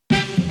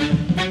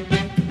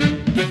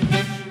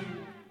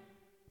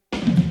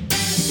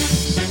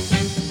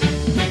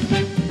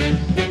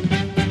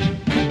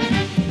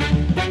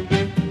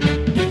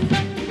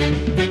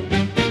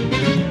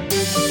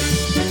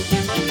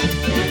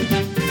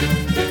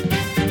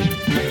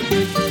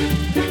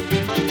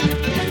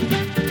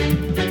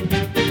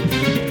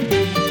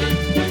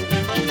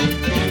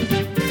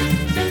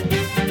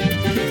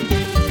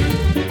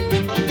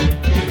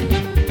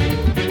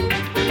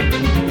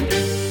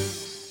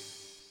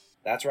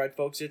That's right,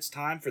 folks. It's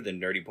time for the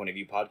Nerdy Point of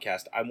View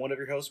podcast. I'm one of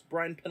your hosts,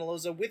 Brian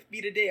Penaloza. With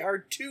me today are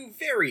two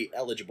very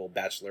eligible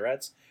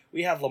bachelorettes.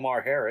 We have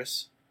Lamar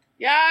Harris.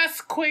 Yes,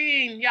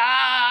 Queen,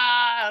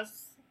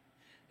 yes!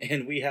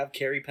 And we have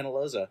Carrie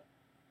Penaloza.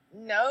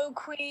 No,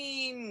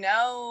 Queen,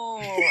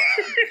 no.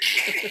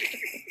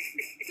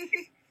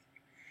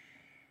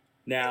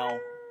 Now,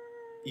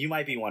 you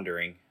might be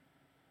wondering,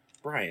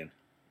 Brian,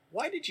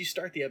 why did you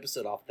start the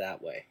episode off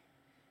that way?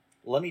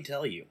 Let me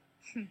tell you.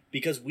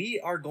 Because we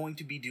are going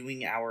to be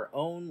doing our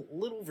own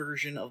little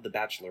version of The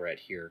Bachelorette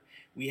here.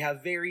 We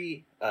have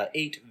 8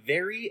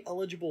 very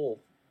eligible,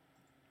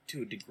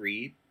 to a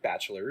degree,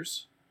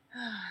 bachelors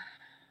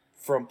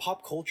from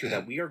pop culture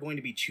that we are going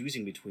to be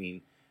choosing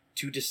between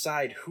to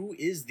decide who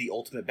is the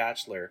ultimate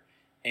bachelor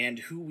and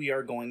who we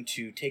are going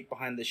to take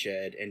behind the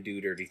shed and do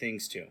dirty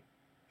things to.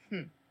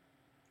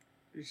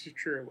 This is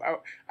true.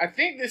 I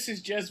think this is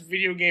just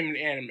video game and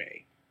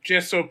anime,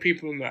 just so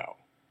people know.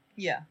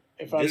 Yeah.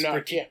 If I'm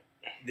not...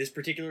 This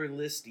particular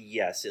list,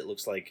 yes, it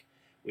looks like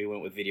we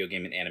went with video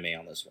game and anime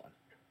on this one.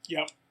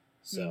 Yep.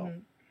 So,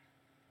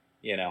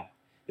 you know,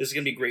 this is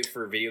going to be great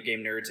for video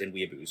game nerds and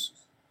weeaboos.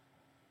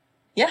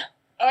 Yeah.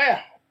 Oh,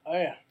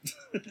 yeah.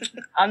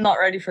 I'm not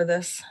ready for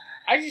this.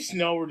 I just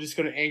know we're just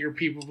going to anger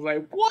people.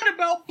 Like, what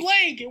about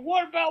blank? And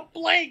what about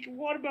blank? And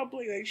what about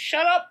blank? Like,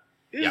 shut up.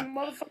 This is a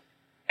motherfucker.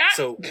 Ah!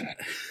 So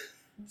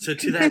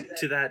to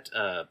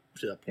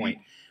that point,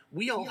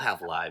 we all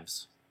have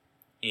lives.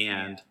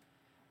 And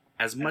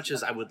as much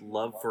as I would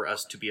love for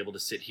us to be able to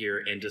sit here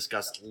and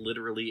discuss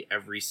literally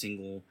every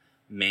single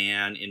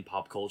man in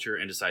pop culture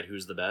and decide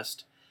who's the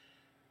best,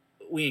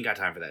 we ain't got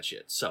time for that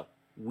shit. So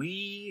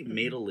we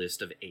made a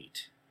list of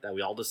 8 that we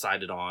all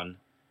decided on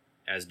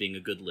as being a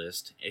good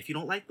list. If you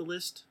don't like the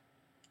list,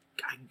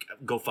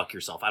 go fuck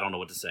yourself. I don't know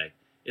what to say.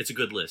 It's a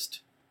good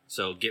list.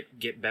 So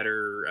get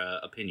better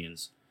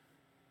opinions.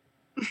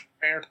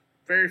 Fair.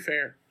 Very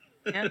fair.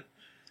 Yeah.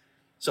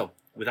 So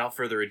without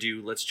further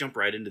ado, let's jump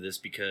right into this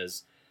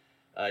because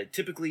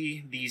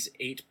typically these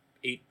 8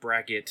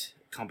 bracket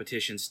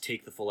competitions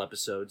take the full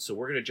episode. So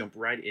we're going to jump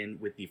right in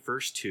with the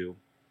first 2.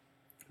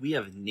 We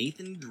have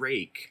Nathan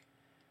Drake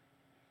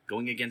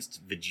going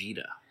against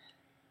Vegeta.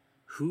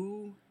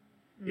 Who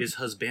is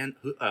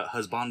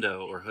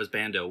husbando or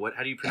husbando? What?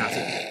 How do you pronounce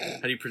it?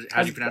 How do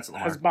you pronounce it,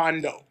 Lamar?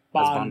 Husbando.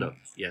 Husbando.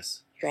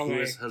 Yes. Strong Who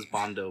A. is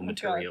husbando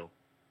material?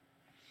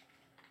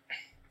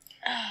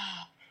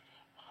 I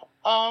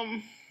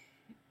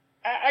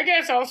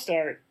guess I'll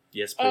start.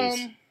 Yes,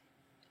 please.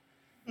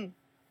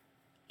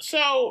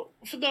 So,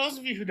 for those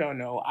of you who don't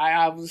know, I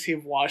obviously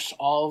have watched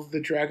all of the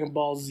Dragon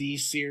Ball Z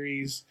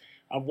series.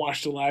 I've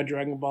watched a lot of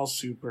Dragon Ball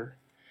Super.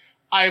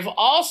 I've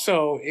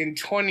also, in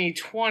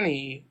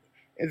 2020,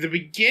 at the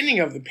beginning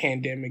of the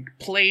pandemic,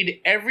 played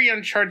every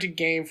Uncharted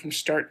game from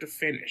start to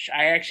finish.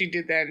 I actually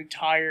did that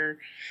entire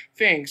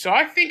thing. So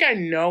I think I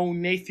know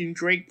Nathan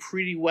Drake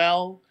pretty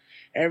well,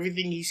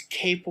 everything he's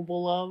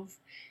capable of.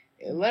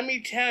 And let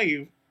me tell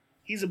you,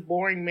 he's a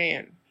boring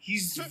man.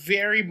 He's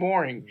very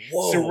boring.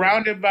 Whoa.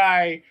 Surrounded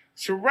by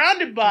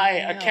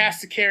a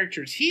cast of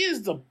characters. He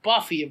is the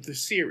Buffy of the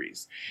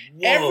series.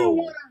 Whoa.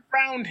 Everyone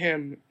around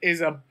him is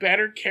a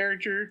better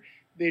character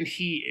than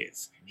he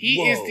is.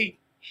 He is the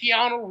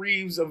Keanu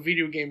Reeves of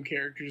video game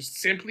characters,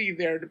 simply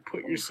there to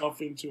put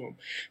yourself into him.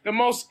 The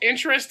most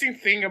interesting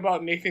thing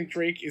about Nathan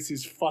Drake is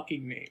his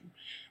fucking name.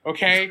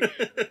 Okay?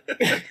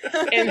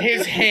 And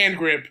his hand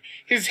grip.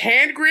 His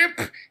hand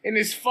grip and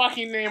his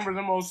fucking name are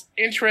the most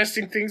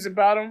interesting things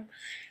about him.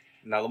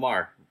 Now,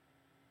 Lamar,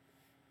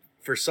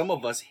 for some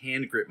of us,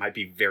 hand grip might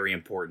be very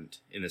important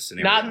in this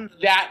scenario.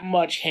 Not that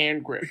much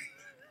hand grip.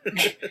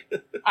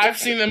 I've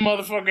seen the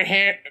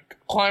motherfucker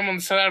climb on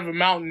the side of a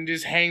mountain and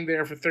just hang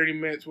there for 30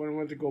 minutes when I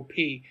went to go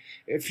pee.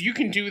 If you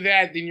can do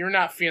that, then you're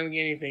not feeling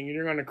anything and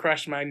you're going to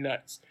crush my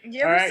nuts.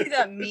 You ever see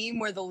that meme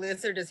where the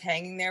lizard is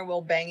hanging there while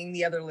banging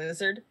the other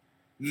lizard?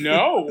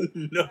 No.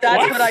 No.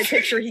 That's what I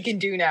picture he can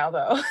do now,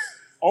 though.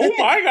 Oh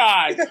my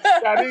god.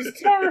 That is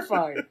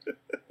terrifying.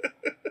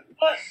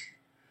 But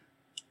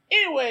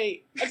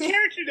anyway, a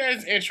character that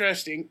is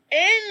interesting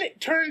and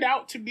turned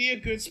out to be a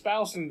good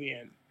spouse in the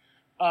end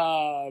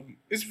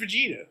is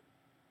Vegeta.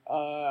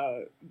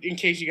 In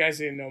case you guys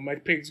didn't know, my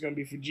pick is going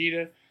to be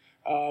Vegeta.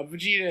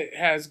 Vegeta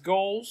has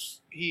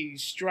goals. He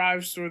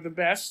strives for the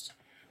best.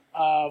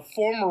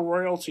 Former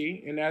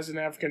royalty, and as an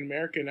African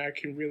American, I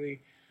can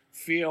really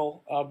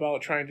feel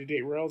about trying to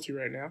date royalty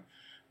right now.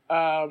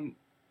 And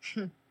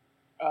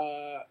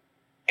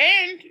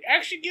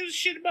actually gives a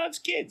shit about his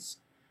kids,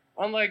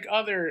 unlike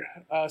other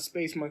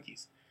space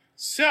monkeys.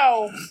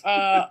 So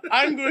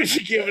I'm going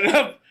to give it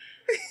up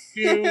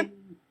to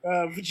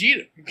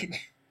Vegeta.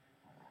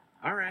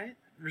 All right,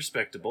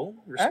 respectable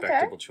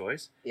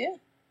choice. Yeah.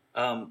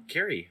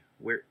 Carrie,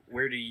 where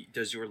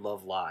does your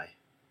love lie?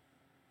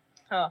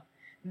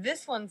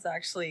 This one's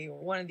actually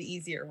one of the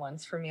easier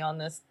ones for me on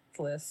this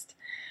list.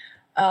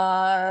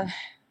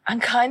 I'm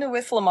kind of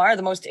with Lamar.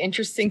 The most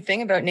interesting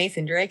thing about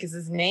Nathan Drake is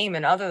his name,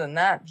 and other than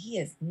that, he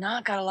has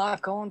not got a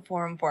lot going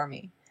for him for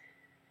me.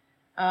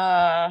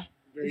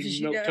 Very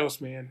Vegeta.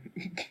 milquetoast man.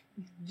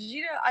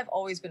 Vegeta, I've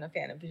always been a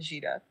fan of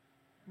Vegeta.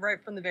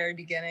 Right from the very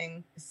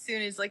beginning. As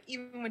soon as, like,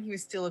 even when he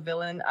was still a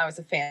villain, I was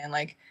a fan.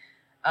 Like,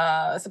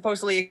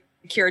 supposedly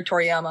Akira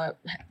Toriyama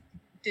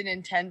didn't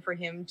intend for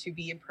him to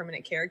be a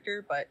permanent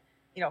character, but,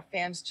 you know,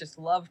 fans just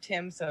loved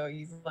him. So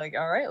he's like,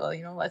 all right, well,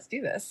 you know, let's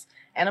do this.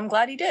 And I'm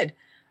glad he did.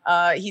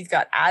 He's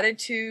got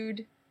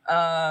attitude.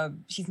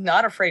 He's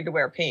not afraid to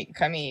wear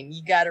pink. I mean,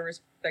 you got to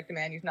respect a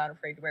man who's not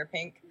afraid to wear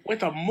pink.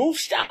 With a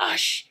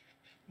mustache.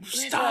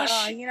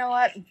 You know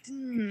what?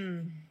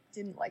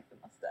 Didn't like the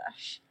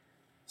mustache.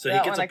 So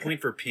That he gets one a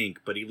point for pink,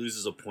 but he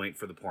loses a point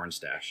for the porn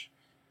stash.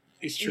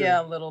 It's true. Yeah,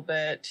 a little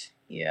bit.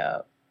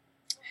 Yeah.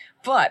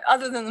 But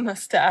other than the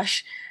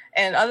mustache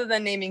and other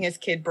than naming his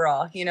kid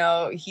Bra, you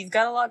know, he's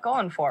got a lot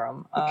going for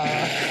him.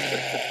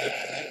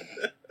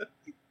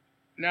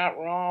 Not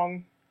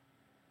wrong.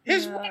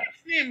 His Yeah.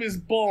 wife's name is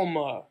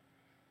Bulma.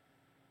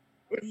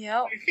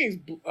 Yep. I think it's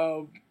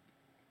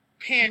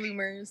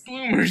Bloomers.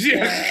 Bloomers,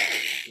 yeah.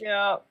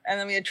 Yeah. And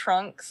then we had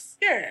Trunks.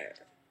 Yeah.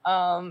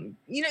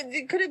 You know,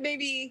 they could have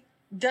maybe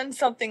done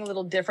something a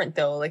little different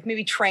though, like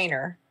maybe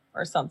Trainer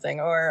or something,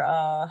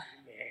 or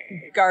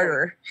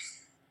Garter.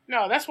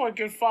 No, that's what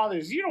good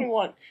fathers. You don't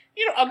want.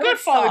 You know, a Good good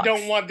father socks.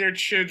 don't want their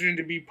children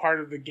to be part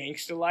of the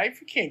gangster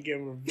life. You can't give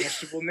them a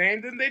vegetable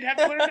name, then they'd have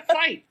to learn to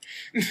fight.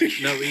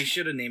 No, he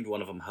should have named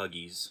one of them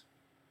Huggies.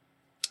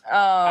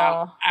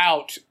 Oh.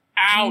 Out.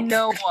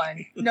 No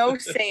one, no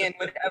Saiyan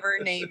would ever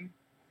name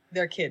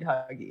their kid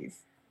Huggies.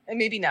 And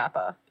maybe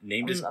Nappa.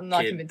 Named his I'm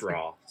not kid convinced.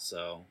 Bra,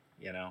 so,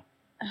 you know.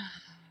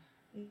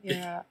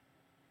 Yeah.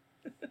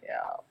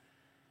 Yeah.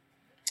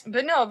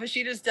 But no,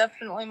 Vegeta's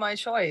definitely my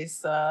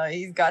choice.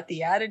 He's got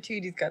the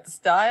attitude, he's got the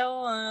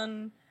style,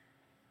 and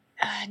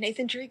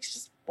Nathan Drake's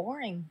just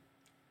boring.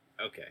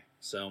 Okay,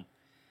 so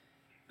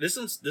this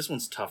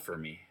one's tough for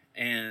me,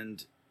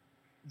 and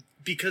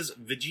because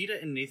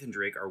Vegeta and Nathan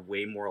Drake are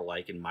way more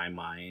alike in my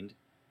mind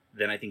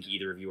than I think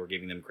either of you are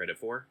giving them credit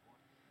for.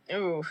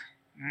 Ooh.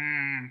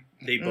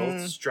 They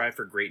both strive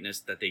for greatness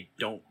that they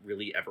don't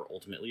really ever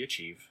ultimately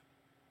achieve,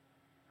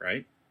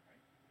 right?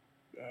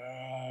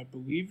 I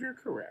believe you're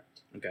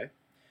correct. Okay.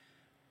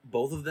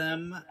 Both of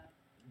them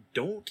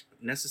don't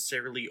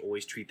necessarily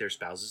always treat their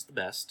spouses the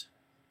best.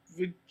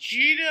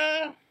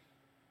 Vegeta,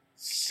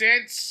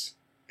 since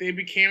they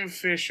became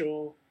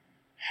official,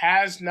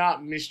 has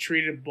not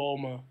mistreated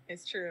Bulma.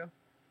 It's true.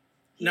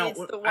 No,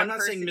 He's the one I'm not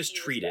person saying he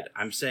mistreated. respects.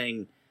 I'm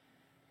saying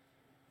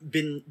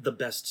been the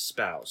best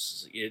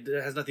spouse. It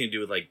has nothing to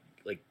do with like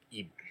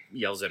he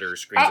yells at her,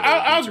 screams at her.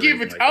 I'll beats her, or give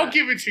it. anything like I'll that.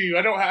 give it to you.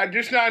 I don't.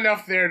 There's not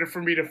enough there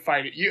for me to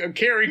fight it.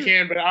 Carrie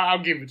can, but I'll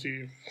give it to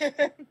you.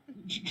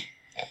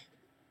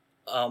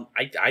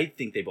 I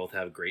think they both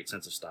have a great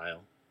sense of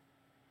style.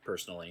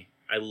 Personally,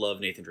 I love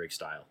Nathan Drake's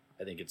style.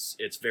 I think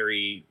it's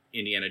very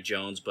Indiana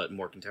Jones, but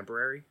more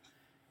contemporary,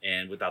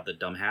 and without the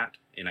dumb hat.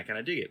 And I kind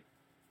of dig it.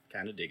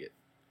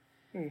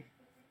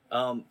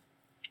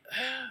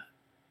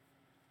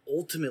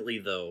 Ultimately,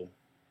 though,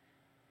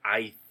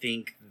 I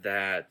think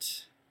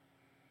that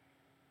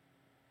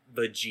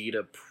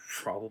Vegeta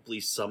probably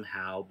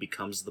somehow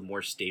becomes the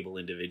more stable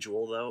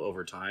individual, though,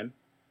 over time.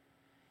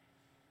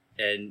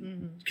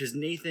 And because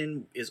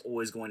Nathan is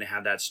always going to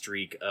have that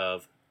streak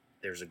of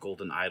there's a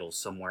golden idol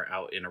somewhere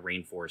out in a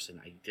rainforest, and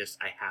I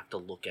have to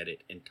look at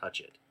it and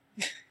touch it.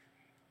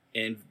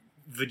 And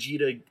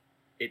Vegeta,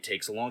 it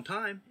takes a long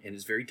time, and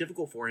it's very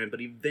difficult for him, but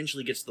he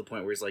eventually gets to the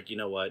point where he's like, you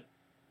know what?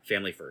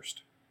 Family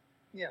first.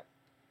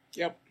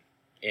 Yep.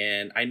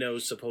 And I know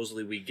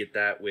supposedly we get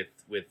that with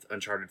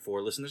Uncharted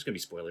 4. Listen, there's going to be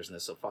spoilers in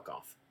this, so fuck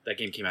off. That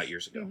game came out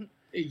years ago.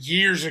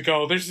 Years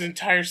ago. There's an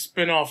entire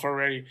spin-off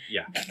already.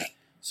 Yeah.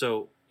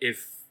 So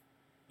if,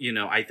 you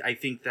know, I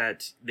think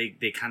that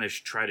they kind of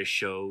try to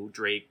show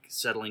Drake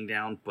settling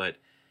down, but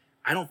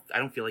I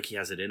don't feel like he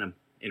has it in him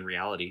in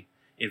reality.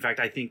 In fact,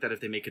 I think that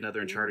if they make another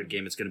Uncharted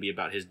game, it's going to be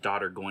about his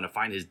daughter going to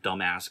find his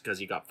dumbass because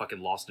he got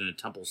fucking lost in a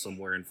temple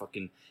somewhere in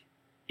fucking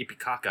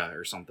Ipikaka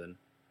or something.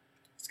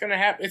 It's gonna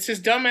happen. It's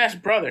his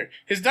dumbass brother.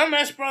 His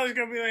dumbass brother's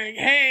gonna be like,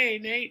 "Hey,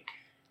 Nate,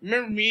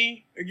 remember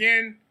me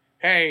again?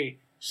 Hey,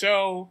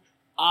 so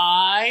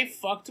I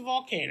fucked a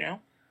volcano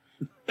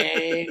and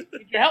need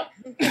your help."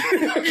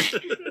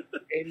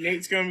 And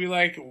Nate's gonna be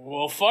like,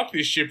 "Well, fuck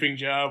this shipping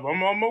job.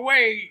 I'm on my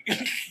way."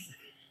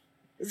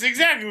 That's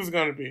exactly what's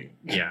gonna be.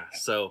 Yeah,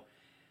 so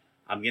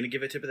I'm going to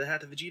give a tip of the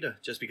hat to Vegeta,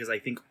 just because I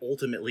think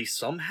ultimately,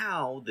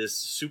 somehow, this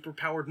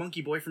super-powered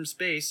monkey boy from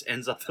space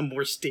ends up the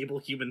more stable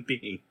human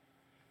being.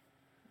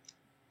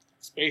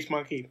 Space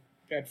monkey,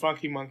 that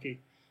funky monkey.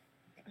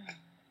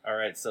 All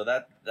right, so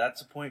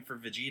that's a point for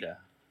Vegeta.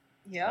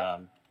 Yeah.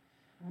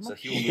 So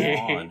he will move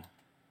on.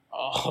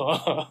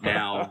 Oh.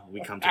 Now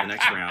we come to the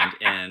next round,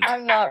 and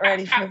I'm not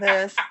ready for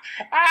this.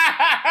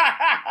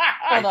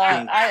 Hold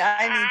on.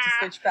 I need to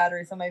switch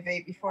batteries on my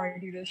vape before I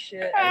do this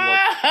shit.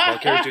 while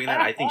Carrie's doing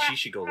that, I think she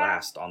should go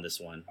last on this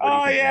one.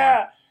 What do you think,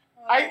 yeah.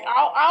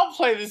 I'll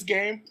play this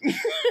game. Lauren?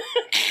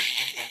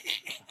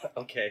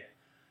 Okay.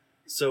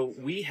 So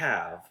we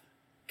have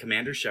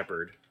Commander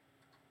Shepard,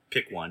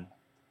 pick one.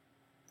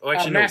 Oh,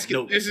 actually,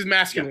 no. This is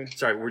masculine. Yeah,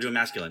 sorry, we're doing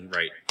masculine.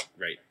 Right.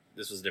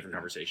 This was a different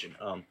conversation.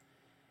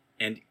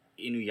 And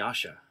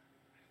Inuyasha.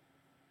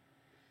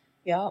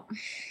 Yep.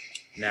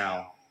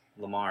 Now,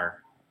 Lamar,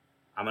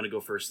 I'm gonna go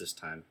first this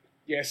time.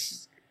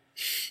 Yes.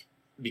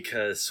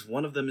 Because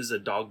one of them is a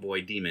dog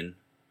boy demon.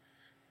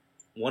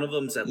 One of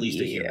them's at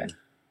least a human.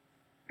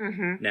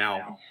 Mm-hmm.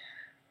 Now,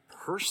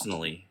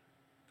 personally,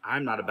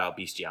 I'm not about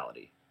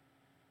bestiality.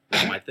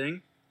 Not my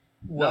thing.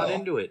 Whoa. Not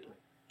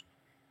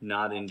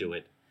into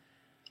it.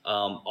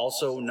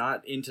 Also,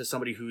 not into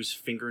somebody whose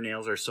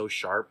fingernails are so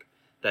sharp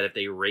that if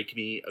they rake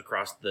me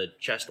across the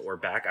chest or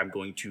back, I'm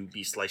going to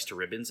be sliced to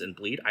ribbons and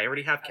bleed. I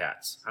already have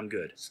cats. I'm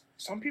good.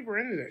 Some people are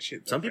into that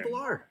shit. Some people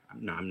are.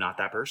 I'm not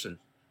that person.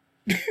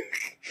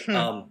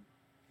 I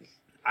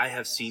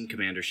have seen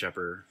Commander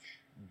Shepard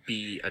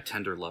be a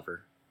tender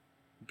lover,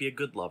 be a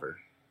good lover.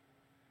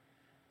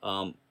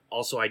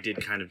 Also, I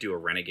did kind of do a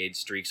renegade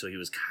streak, so he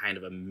was kind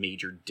of a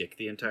major dick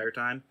the entire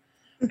time.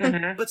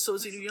 Mhm. But so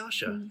is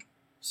Inuyasha.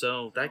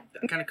 So that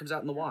kind of comes out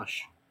in the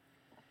wash.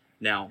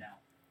 Now,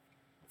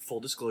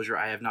 full disclosure,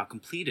 I have not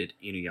completed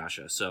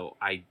Inuyasha, so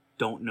I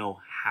don't know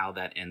how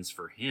that ends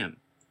for him.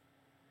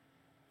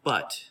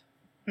 But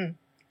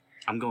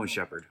I'm going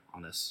Shepard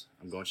on this.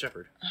 I'm going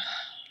Shepard.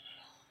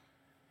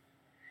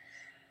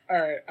 All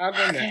right, I'll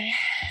go next.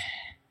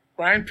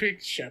 Brian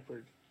picked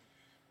Shepard,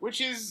 which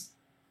is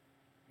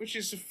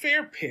a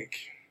fair pick.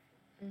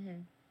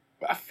 Mm-hmm.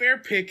 A fair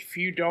pick if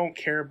you don't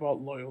care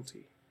about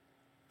loyalty.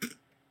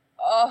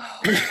 Oh,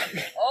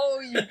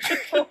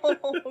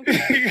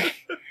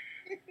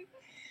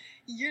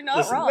 you're not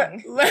Listen,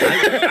 wrong.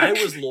 I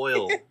was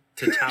loyal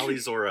to Tali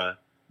Zora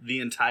the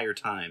entire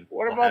time.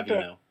 What I'll about have you the-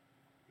 know.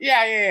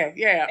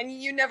 Yeah. And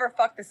you never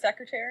fucked the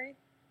secretary?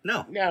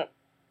 No. No.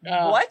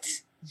 What?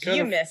 could've-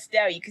 You missed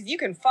out because you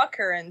can fuck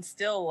her and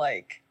still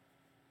like.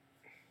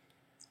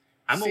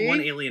 I'm See? a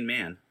one alien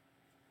man.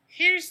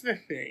 Here's the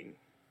thing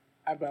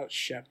about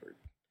Shepard.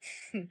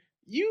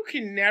 You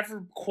can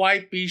never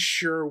quite be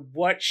sure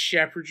what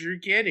Shepard you're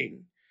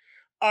getting.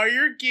 Are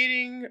you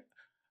getting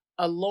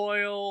a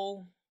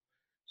loyal,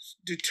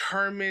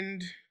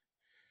 determined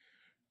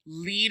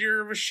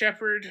leader of a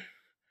Shepard?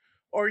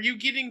 Or are you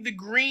getting the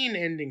green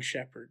ending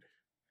Shepard?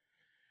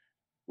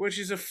 Which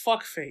is a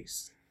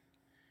fuckface.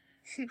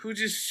 Who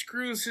just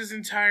screws his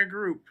entire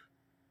group.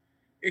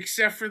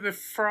 Except for the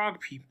frog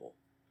people.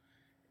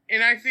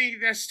 And I think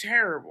that's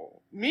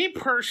terrible. Me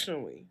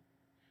personally,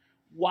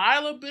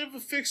 while a bit of a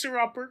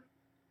fixer-upper,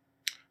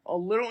 a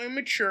little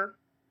immature,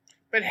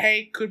 but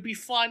hey, could be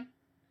fun.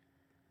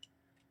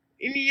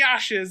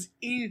 Inuyasha is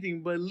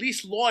anything but at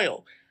least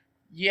loyal.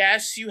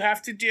 Yes, you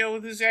have to deal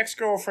with his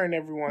ex-girlfriend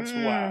every once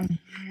in a while.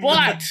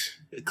 But,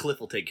 Cliff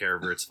will take care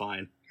of her. It's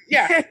fine.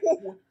 yeah,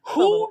 little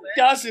who bit.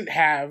 doesn't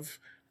have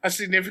a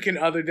significant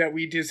other that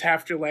we just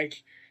have to,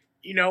 like,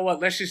 you know what,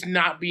 let's just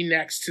not be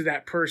next to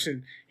that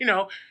person. You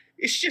know,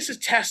 it's just a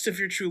test of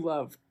your true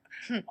love.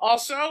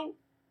 Also,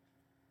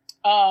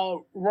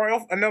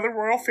 another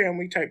royal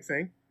family type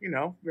thing. You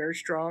know, very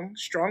strong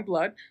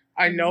blood.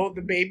 I know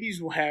the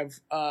babies will have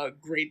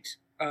great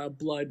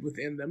blood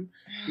within them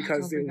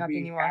because they will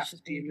be half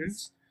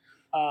demons.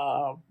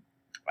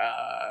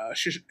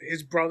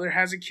 His brother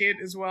has a kid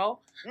as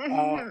well, which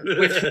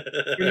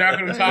we're not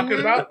going to talk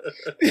about.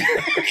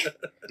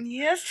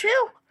 Yes,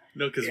 too.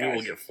 No, because we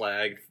will get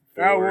flagged.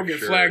 Oh, we'll for get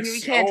sure. flagged.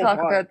 We can't So talk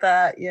hard. about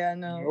that. Yeah,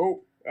 no.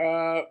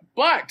 Nope.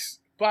 But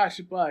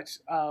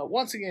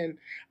once again,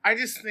 I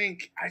just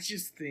think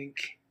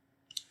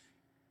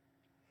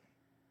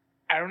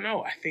I don't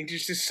know. I think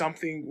there's just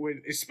something with,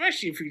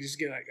 especially if you just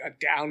get like a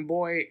down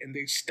boy and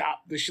they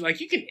stop the shit. Like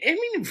you can, I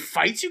mean, in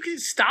fights you can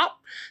stop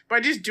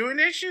by just doing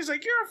that shit. It's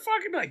like you're a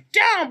fucking like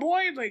down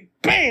boy, like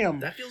bam.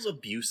 That feels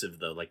abusive,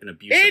 though, like an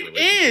abusive It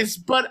relationship. is,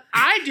 but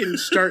I didn't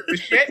start the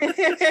shit.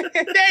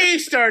 They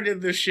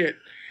started the shit.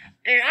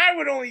 And I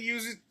would only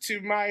use it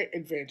to my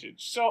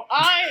advantage. So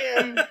I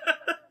am That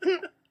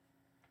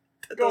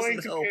going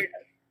doesn't to help.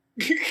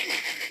 pick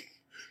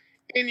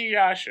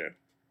Inuyasha.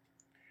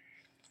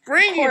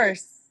 Bring Of it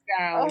course.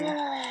 down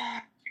Oh.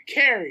 to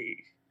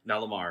Carrie. Now,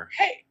 Lamar,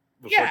 Hey,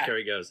 before yeah.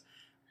 Carrie goes,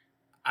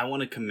 I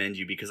want to commend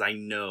you because I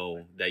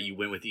know that you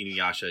went with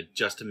Inuyasha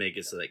just to make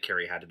it so that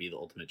Carrie had to be the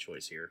ultimate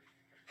choice here.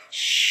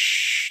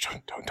 Shh!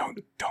 Don't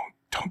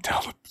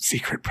tell the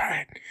secret,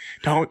 Brian.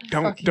 Don't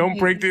Fucking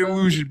break the hate you,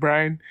 illusion,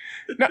 Brian.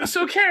 No,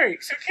 so Carrie,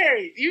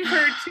 you've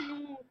heard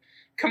two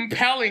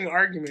compelling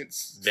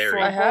arguments Very. for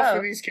I both have.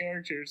 of these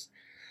characters.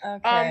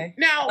 Okay.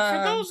 Now, for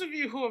Um, those of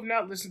you who have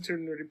not listened to a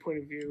nerdy point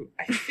of view,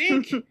 I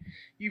think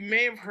you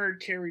may have heard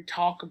Carrie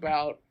talk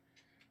about.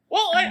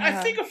 Well,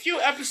 I think a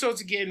few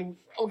episodes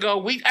ago,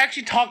 we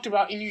actually talked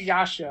about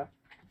Inuyasha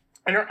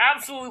and her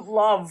absolute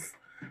love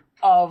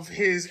of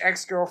his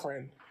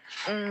ex-girlfriend.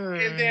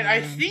 And then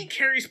I think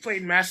Carrie's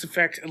played Mass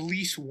Effect at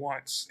least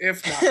once,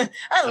 if not. At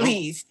don't-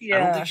 least, I yeah.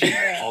 don't think she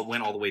Yeah.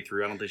 went all the way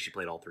through. I don't think she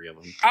played all three of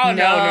them. Oh,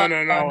 No,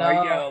 no. no,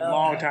 Yeah, a no.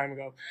 long time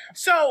ago.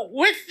 So,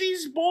 with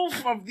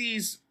both of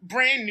these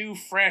brand new,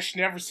 fresh,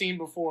 never seen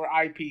before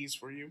IPs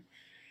for you,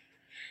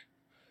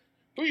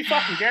 Who you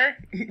fucking, Gary?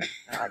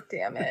 God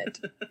damn it.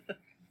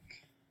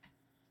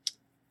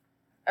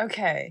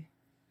 Okay.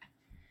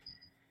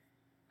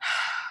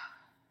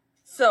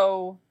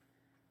 So,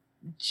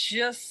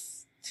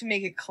 just to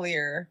make it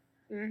clear,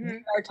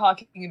 we are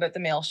talking about the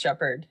male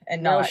shepherd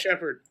and Male not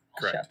shepherd.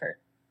 Correct. shepherd.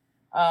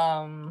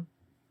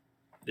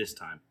 This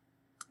time.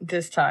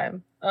 This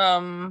time.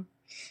 Now,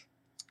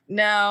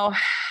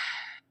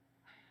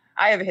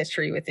 I have a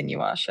history with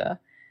Inuyasha.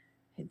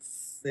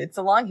 It's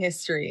a long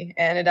history,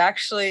 and it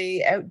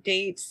actually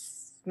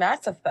outdates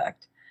Mass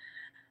Effect.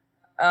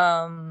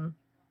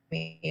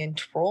 In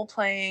role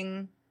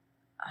playing,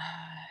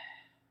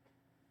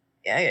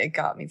 yeah, it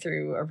got me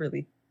through a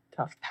really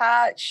tough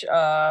patch.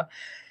 For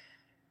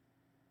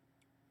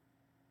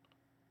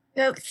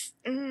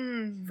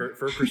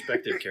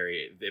perspective,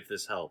 Carrie, if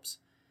this helps,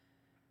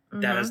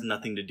 that has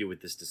nothing to do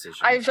with this decision.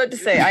 I was about to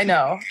say, I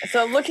know.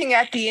 So looking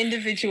at the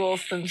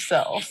individuals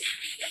themselves,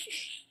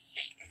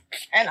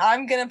 and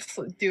I'm gonna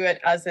do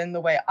it as in the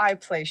way I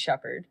play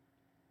Shepard,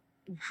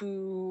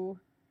 who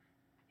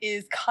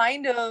is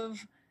kind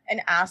of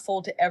an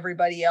asshole to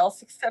everybody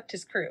else except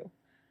his crew.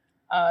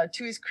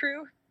 To his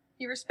crew,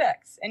 he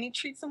respects and he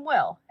treats them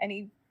well, and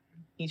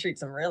he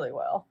treats them really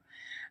well.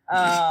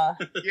 Yeah,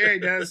 he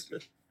does.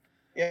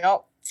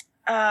 Yep.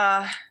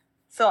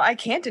 So I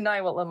can't deny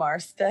what Lamar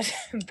said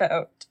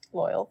about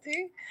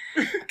loyalty,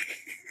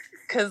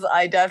 because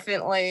I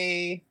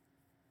definitely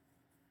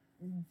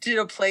did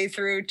a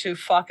playthrough to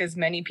fuck as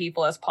many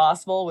people as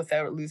possible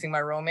without losing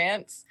my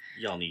romance.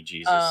 Y'all need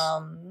Jesus.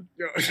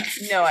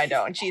 No, I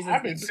don't. Jesus.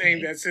 I've been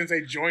saying that since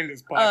I joined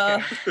this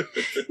podcast.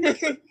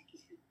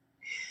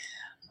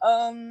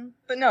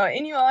 But no,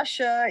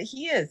 Inuyasha,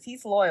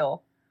 he's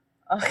loyal.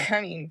 I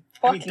mean,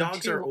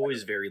 dogs are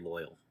always very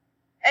loyal.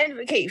 And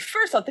okay,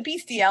 first off, the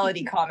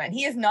bestiality comment.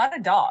 He is not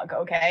a dog,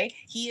 okay?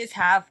 He is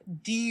half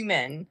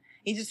demon.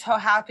 He just so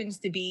happens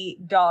to be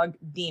dog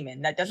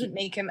demon. That doesn't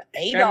make him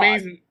a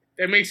dog.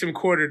 That makes him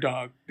quarter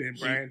dog, then,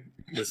 Brian.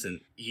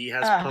 Listen, he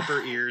has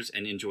pupper ears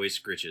and enjoys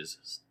scritches.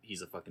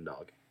 He's a fucking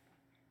dog.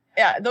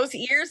 Yeah, those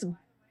ears,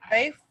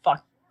 they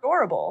fuck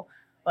adorable.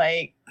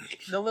 Like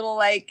the little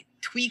like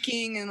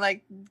tweaking and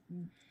like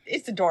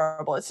it's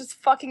adorable. It's just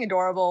fucking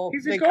adorable.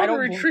 He's a like, golden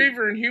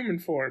retriever in human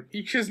form.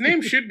 His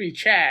name should be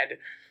Chad.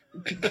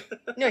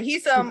 No,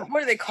 he's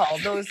what are they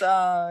called? Those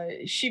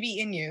Shiba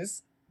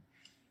Inus.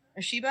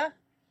 A Shiba?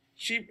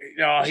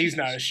 No, he's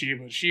not a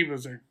Shiba.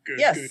 Shibas are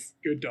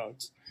good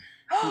dogs.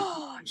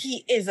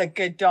 He is a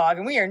good dog,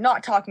 and we are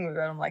not talking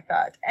about him like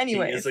that.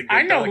 Anyways,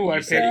 I know who I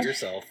picked.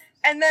 Yourself.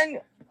 And then,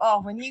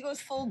 when he goes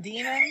full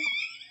demon,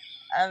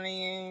 I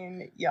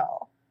mean,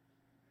 y'all.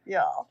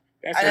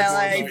 And then,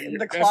 like,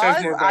 the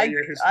claws,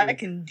 I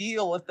can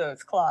deal with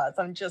those claws.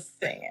 I'm just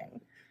saying.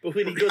 But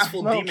when he goes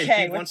full demon,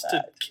 he wants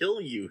to kill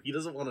you. He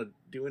doesn't want to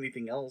do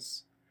anything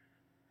else.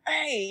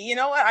 Hey, you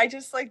know what? I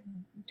just, like,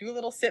 do a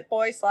little sit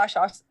boy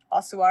 /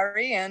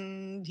 Asuari,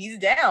 and he's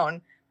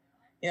down.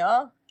 You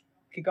know?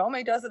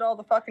 Kagome does it all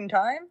the fucking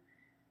time.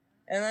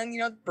 And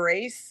then,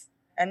 brace.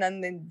 And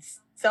then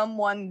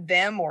someone,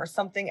 them, or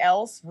something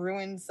else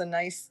ruins a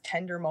nice,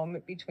 tender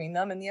moment between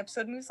them, and the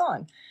episode moves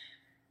on.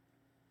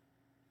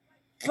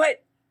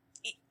 But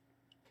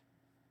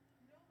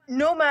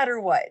no matter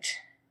what,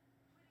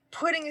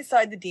 putting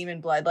aside the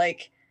demon blood,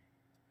 like,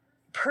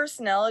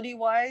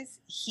 personality-wise,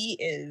 he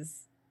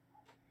is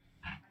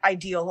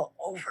ideal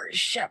over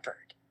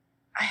Shepard.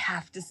 I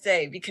have to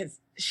say, because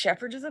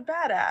Shepard is a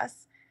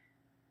badass.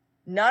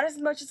 Not as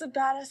much as a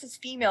badass as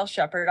female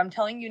Shepard. I'm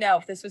telling you now,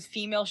 if this was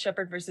female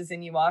Shepard versus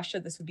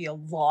Inuyasha, this would be a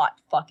lot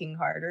fucking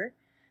harder.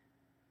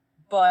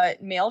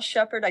 But male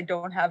Shepard, I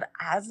don't have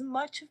as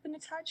much of an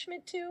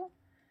attachment to.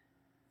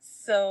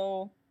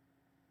 So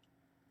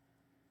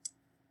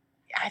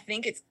I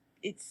think it's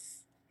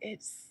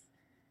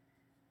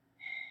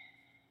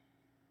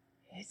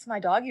my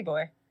doggy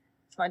boy.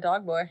 It's my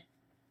dog boy.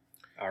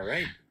 All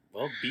right.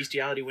 Well,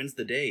 bestiality wins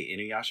the day.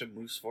 Inuyasha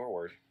moves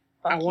forward.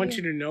 I want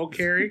you to know,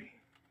 Carrie,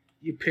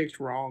 you picked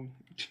wrong.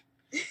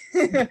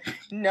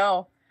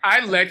 No.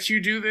 I let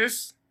you do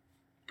this,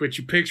 but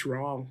you picked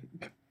wrong.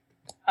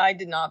 I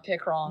did not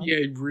pick wrong. Yeah,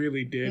 you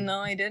really did. No,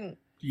 I didn't.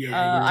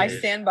 Yeah, I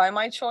stand by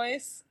my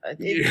choice.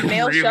 It's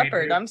male really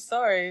Shepard. Did. I'm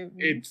sorry.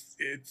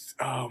 It's.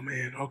 Oh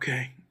man.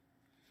 Okay.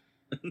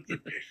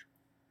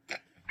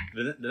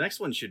 The next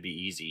one should be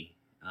easy.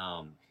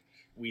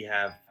 We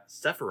have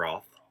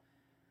Sephiroth,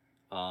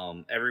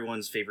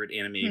 everyone's favorite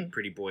anime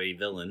pretty boy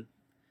villain,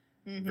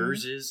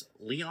 versus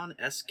Leon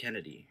S.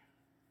 Kennedy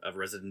of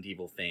Resident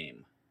Evil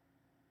fame.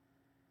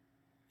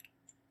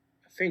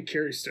 I think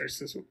Carrie starts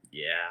this one.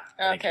 Yeah.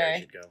 I think Carrie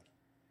should go.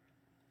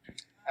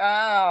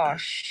 Oh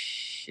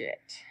shit.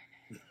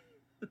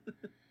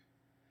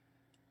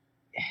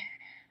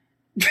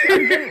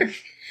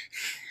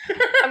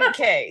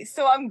 Okay,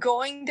 so I'm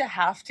going to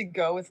have to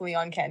go with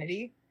Leon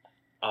Kennedy.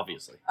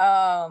 Obviously.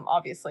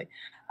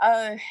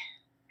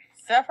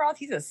 Sephiroth,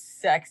 he's a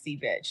sexy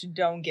bitch.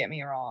 Don't get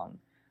me wrong.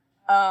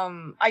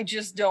 I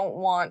just don't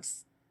want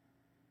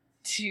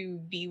to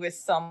be with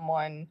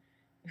someone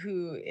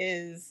who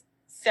is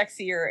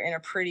sexier in a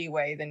pretty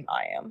way than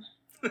I am.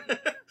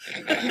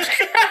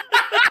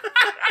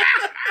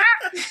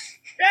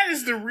 That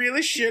is the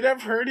realest shit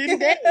I've heard in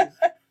days.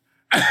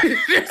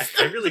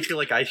 I really feel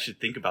like I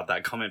should think about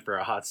that comment for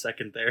a hot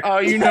second there. Oh,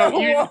 you know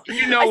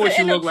what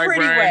you look like,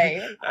 Brian.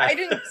 Way. I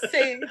didn't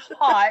say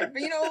hot,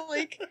 but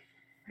like,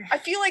 I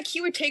feel like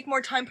he would take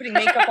more time putting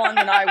makeup on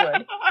than I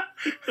would.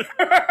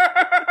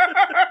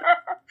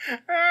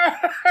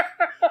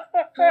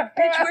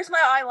 Bitch, where's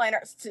my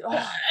eyeliner?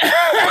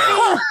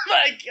 Oh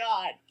my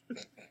god.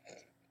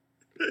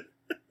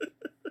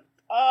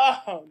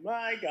 Oh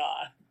my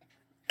god.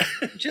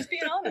 Just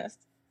being honest.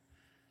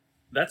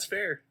 That's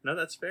fair. No,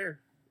 that's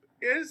fair.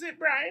 Is it,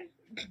 Brian?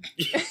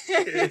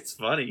 It's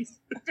funny.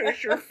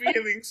 There's your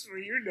feelings for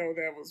you know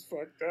that was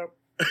fucked up.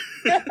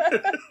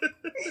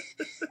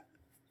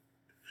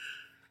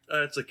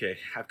 It's okay.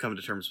 I've come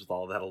to terms with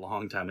all of that a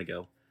long time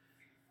ago.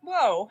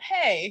 Whoa,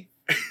 hey.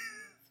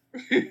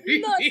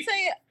 I'm not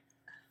saying...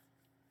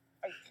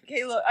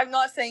 Okay, look, I'm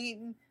not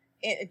saying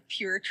in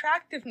pure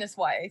attractiveness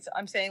wise.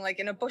 I'm saying like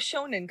in a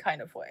Bushonen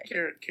kind of way.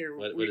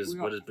 What is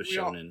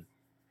Bushonen?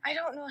 I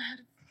don't know how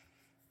to...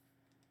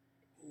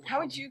 How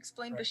would you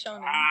explain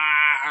Bushonen?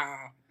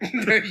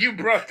 You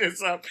brought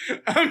this up.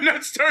 I'm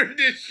not starting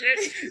this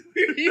shit.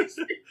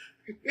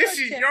 This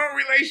is your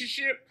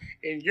relationship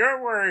and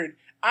your word.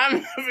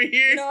 I'm over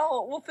here.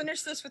 No, we'll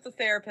finish this with the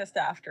therapist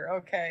after,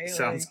 okay?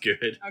 Sounds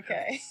good.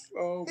 Okay.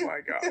 Oh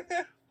my god.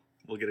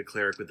 We'll get a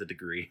cleric with a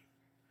degree.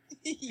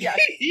 Yes.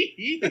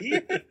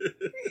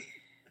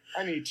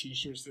 I need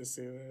t-shirts that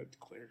say that.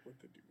 Cleric with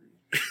a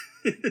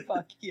degree.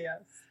 Fuck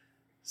yes.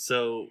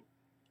 So,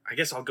 I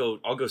guess I'll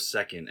go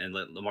second and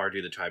let Lamar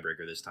do the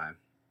tiebreaker this time,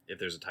 if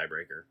there's a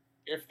tiebreaker.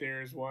 If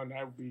there is one,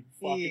 I would be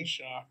fucking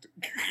shocked.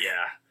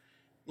 Yeah.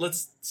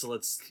 Let's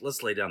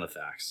lay down the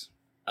facts.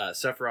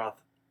 Sephiroth,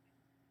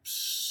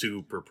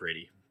 super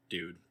pretty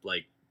dude.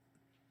 Like,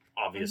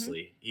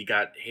 obviously, he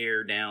got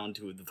hair down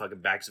to the fucking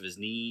backs of his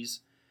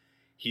knees.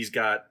 He's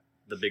got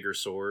the bigger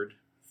sword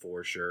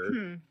for sure.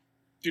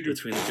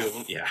 Between the two of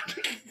them, yeah.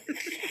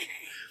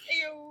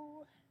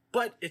 Ew.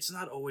 But it's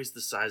not always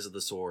the size of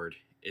the sword.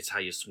 It's how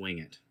you swing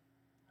it.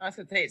 I was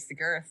gonna say it's the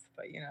girth,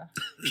 but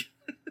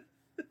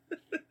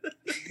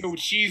Go with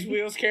cheese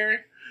wheels, Carrie.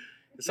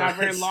 It's not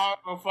very long.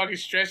 I'll fucking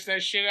stretch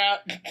that shit out.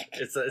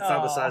 It's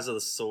not the size of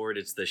the sword.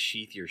 It's the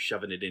sheath you're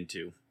shoving it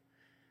into.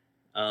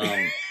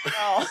 Oh.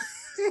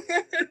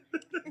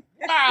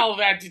 Wow,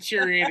 that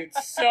deteriorated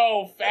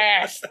so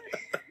fast.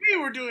 We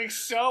were doing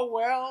so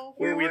well.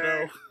 Were we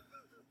though?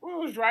 We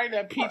was writing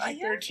that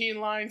PG-13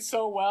 line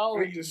so well.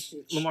 And just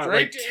Lamar,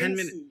 like 10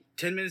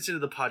 minutes into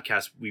the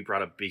podcast, we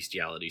brought up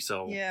bestiality.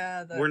 So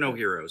yeah, we're no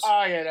heroes.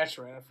 Oh yeah, that's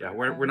right. Yeah,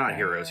 we're not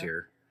heroes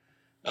here.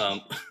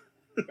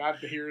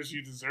 Not the heroes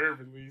you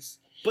deserve, at least.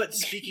 But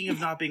speaking of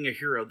not being a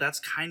hero, that's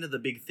kind of the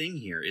big thing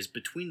here. Is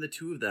between the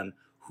two of them,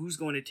 who's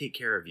going to take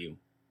care of you?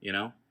 You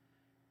know,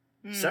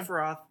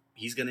 Sephiroth,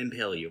 he's going to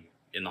impale you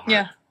in the heart.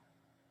 Yeah.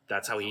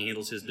 That's how he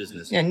handles his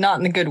business. Yeah, not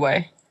in a good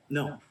way.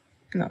 No.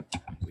 No.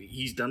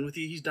 He's done with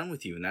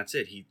you, and that's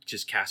it. He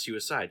just casts you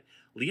aside.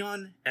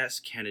 Leon S.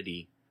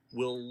 Kennedy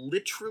will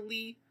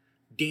literally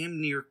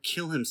damn near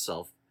kill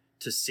himself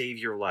to save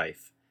your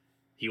life.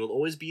 He will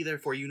always be there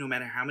for you no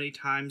matter how many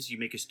times you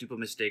make a stupid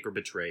mistake or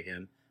betray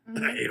him.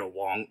 Ada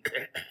Wong.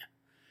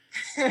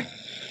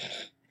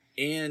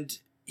 And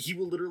he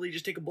will literally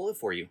just take a bullet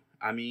for you.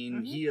 I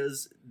mean, he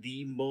is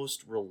the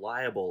most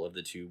reliable of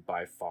the two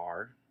by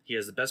far. He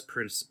has the best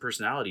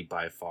personality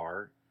by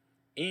far.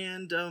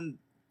 And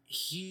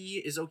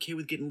he is okay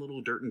with getting a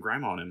little dirt and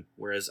grime on him.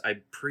 Whereas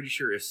I'm pretty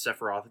sure if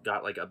Sephiroth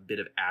got like a bit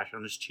of ash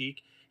on his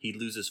cheek, he'd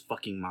lose his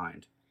fucking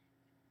mind.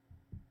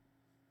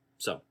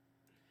 So,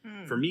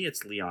 for me,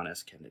 it's Leon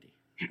S. Kennedy.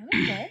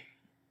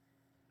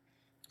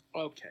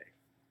 Okay.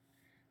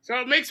 So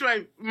it makes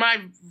my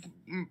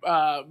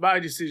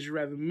decision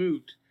rather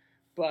moot.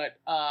 But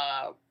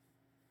I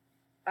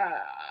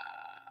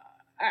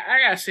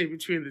gotta say,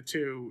 between the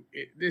two,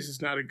 this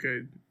is not a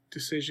good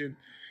decision.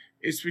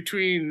 It's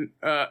between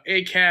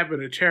a cab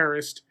and a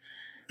terrorist,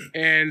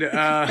 and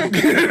Not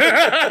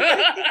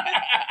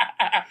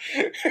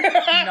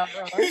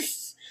wrong.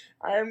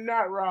 I am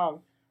not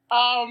wrong.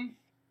 All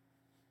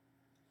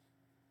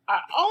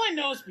I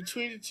know is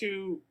between the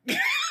two.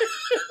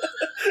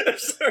 I'm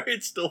sorry,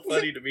 it's still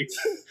funny to me.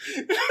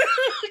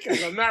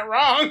 Because I'm not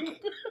wrong.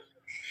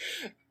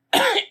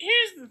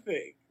 Here's the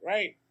thing,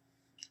 right?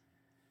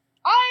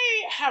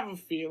 I have a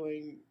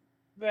feeling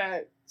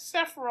that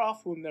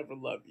Sephiroth will never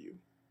love you.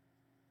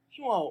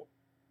 He won't.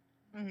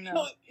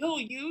 No. He'll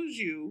use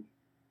you.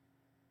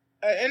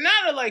 And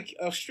not in like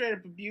a straight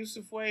up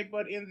abusive way,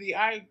 but in the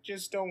I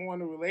just don't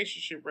want a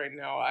relationship right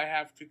now. I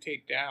have to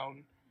take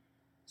down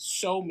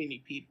so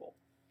many people.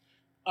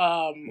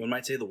 One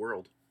might say the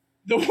world.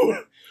 The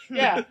world.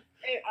 Yeah. And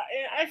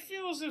I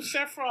feel as if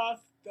Sephiroth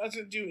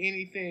doesn't do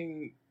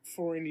anything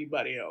for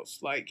anybody else.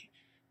 Like,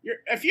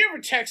 if you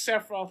ever text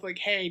Sephiroth, like,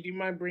 hey, do you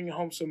mind bringing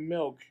home some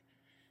milk?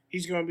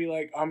 He's going to be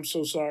like, I'm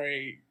so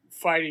sorry,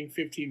 fighting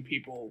 15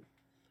 people,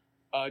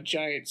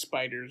 giant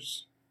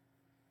spiders.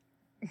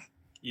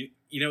 You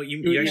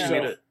actually yourself.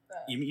 made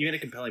you made a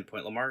compelling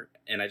point, Lamar,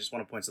 and I just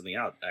want to point something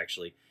out.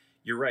 Actually,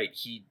 you're right.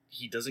 He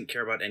doesn't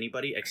care about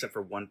anybody except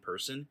for one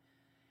person.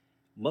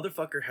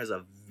 Motherfucker has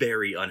a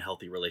very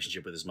unhealthy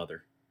relationship with his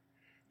mother.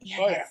 Yeah,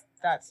 Oh, yeah.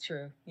 that's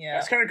true. Yeah,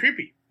 That's kind of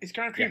creepy. It's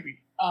kind of Yeah. creepy.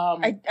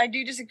 I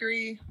do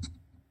disagree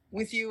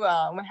with you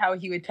on how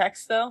he would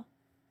text though.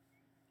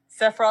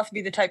 Sephiroth would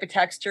be the type of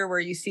texter where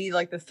you see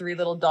like the 3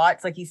 little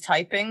dots, like he's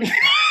typing,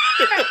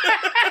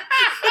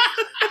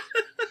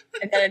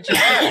 and then it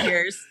just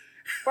disappears.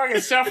 Fucking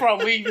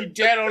Sephiroth leave you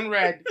dead on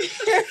red.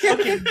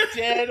 Fucking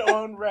dead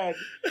on red.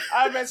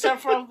 I bet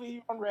Sephiroth leave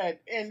you on red.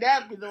 And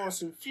that'd be the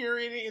most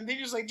infuriating. And then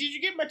he was like, did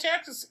you get my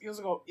text? He was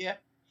like, oh, yeah.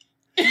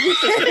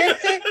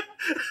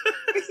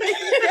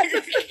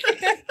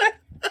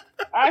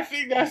 I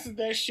think that's what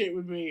that shit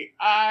would be.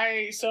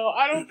 So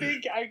I don't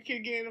think I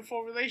could get in a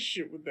full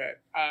relationship with that.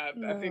 I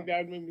think that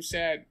would make me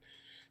sad.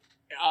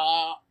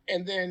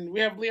 And then we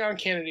have Leon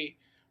Kennedy,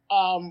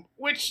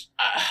 which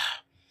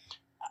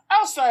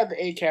outside the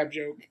ACAB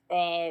joke,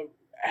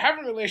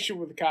 having a relationship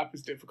with a cop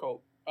is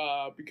difficult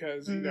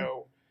because you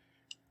know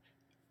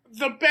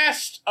the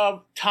best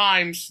of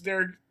times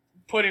they're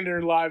putting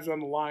their lives on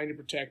the line to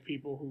protect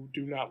people who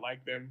do not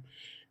like them,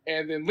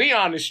 and then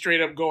Leon is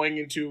straight up going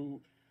into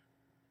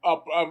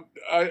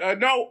a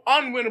no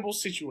unwinnable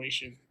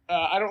situation.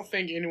 I don't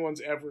think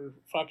anyone's ever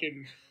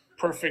fucking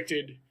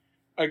perfected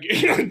a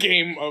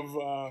game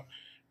of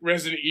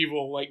Resident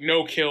Evil, like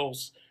no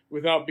kills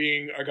without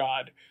being a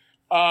god.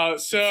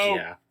 So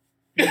Yeah.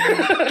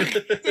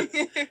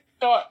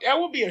 so that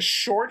would be a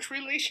short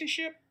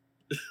relationship.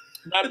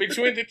 But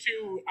between the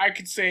two, I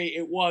could say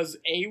it was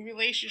a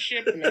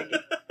relationship, and I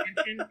get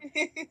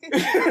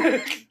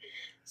attention.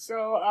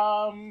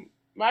 So,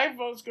 my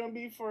vote's gonna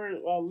be for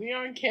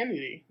Leon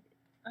Kennedy.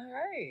 All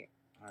right,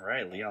 All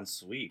right, Leon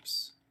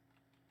sweeps.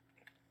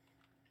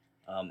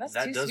 that's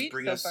that 2 does sweeps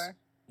bring so us. far.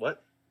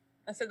 What?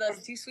 I said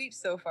that's 2 sweeps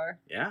so far.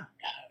 Yeah.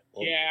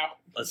 Well, Yeah.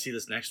 Let's see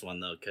this next one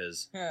though,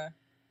 because Yeah.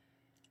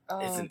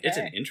 it's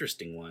an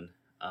interesting one.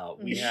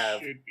 We have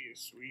should be a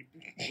sweep.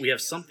 we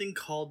have something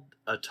called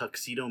a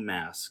tuxedo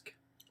mask,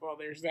 Well,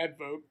 there's that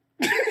vote.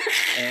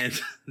 and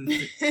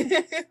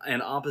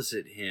and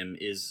opposite him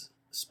is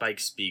Spike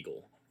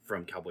Spiegel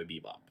from Cowboy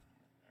Bebop.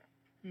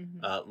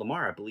 Mhm.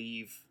 Lamar, I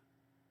believe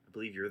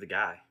you're the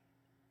guy.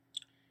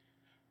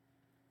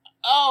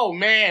 Oh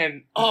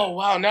man! Oh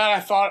wow! Now I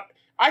thought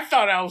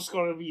I was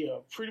going to be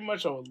pretty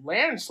much a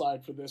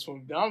landslide for this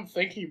one. Now I'm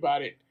thinking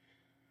about it.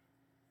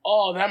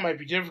 Oh, that might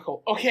be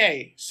difficult.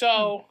 Okay,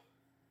 so.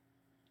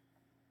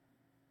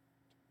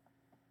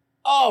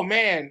 Oh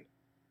man,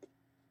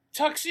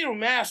 Tuxedo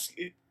Mask.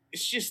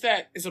 It's just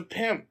that is a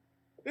pimp.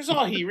 That's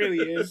all he really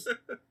is.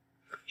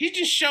 He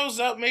just shows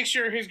up, makes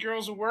sure his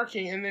girls are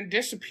working, and then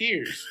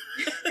disappears.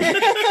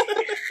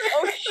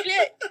 Oh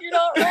shit! You're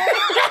not wrong.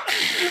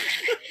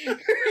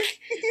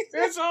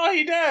 That's all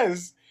he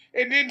does.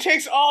 And then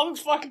takes all the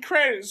fucking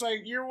credit. It's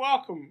like, you're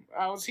welcome.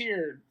 I was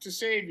here to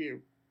save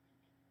you.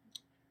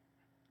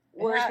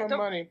 Where's Yeah, my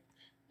money?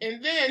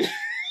 And then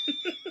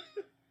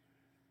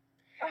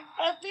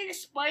I think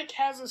Spike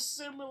has a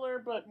similar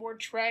but more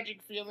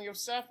tragic feeling of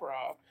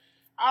Sephiroth.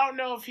 I don't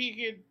know if he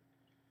could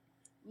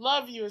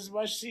love you as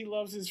much as he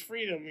loves his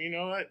freedom, you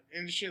know what?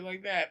 And shit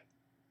like that.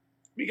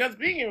 Because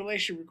being in a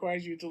relationship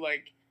requires you to,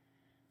 like,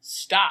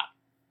 stop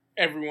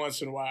every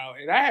once in a while.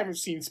 And I haven't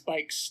seen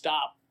Spike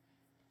stop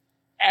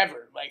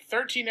ever. Like,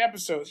 13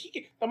 episodes.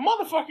 The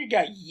motherfucker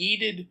got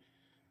yeeted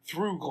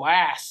through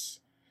glass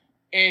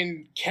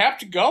and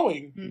kept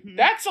going. Mhm.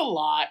 That's a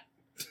lot.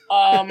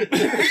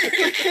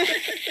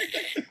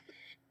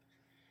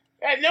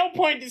 At no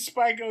point did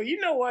Spike go, you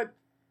know what?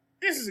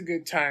 This is a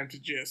good time to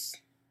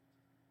just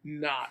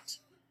not.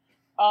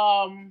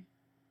 I'm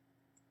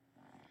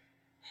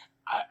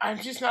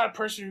just not a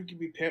person who can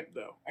be pimped,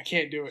 though. I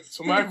can't do it.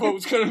 So my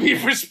vote's going to be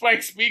for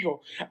Spike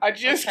Spiegel. I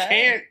just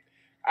can't.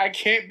 I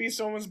can't be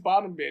someone's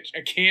bottom bitch.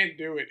 I can't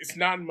do it. It's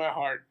not in my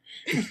heart.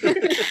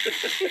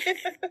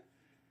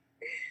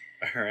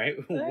 All right.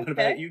 What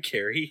about you,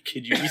 Carrie?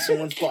 Could you be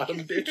someone's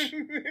bottom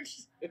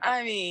bitch?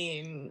 I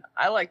mean,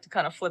 I like to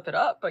kind of flip it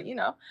up, but you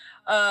know,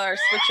 or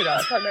switch it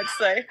up. I meant to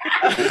say.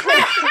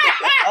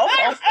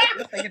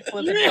 I can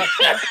flip it up.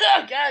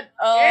 Too. God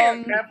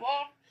damn,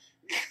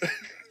 Pavlov.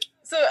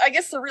 So I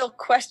guess the real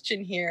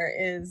question here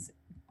is,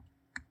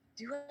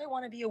 do I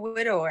want to be a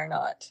widow or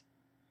not?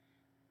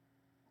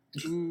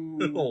 Ooh.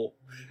 Oh,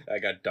 I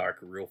got dark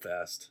real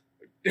fast.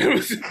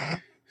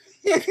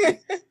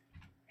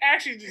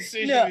 Actually, the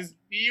decision No. is: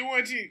 do you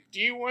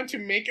want to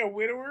make a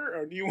widower,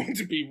 or do you want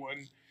to be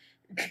one?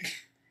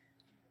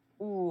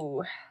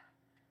 Ooh.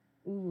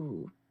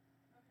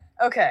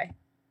 Okay.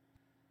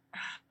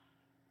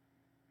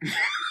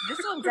 This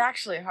one's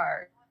actually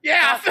hard.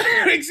 Yeah,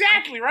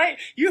 exactly right.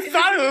 You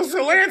thought it was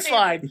a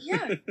landslide. Yeah,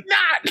 Not.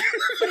 but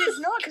it's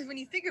not, because when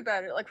you think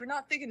about it, like, we're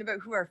not thinking about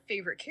who our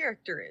favorite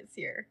character is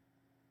here.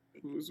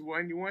 Who's the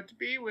one you want to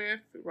be with?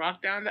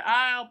 Rock down the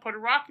aisle. Put a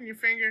rock in your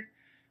finger.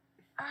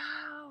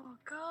 Oh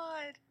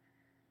God.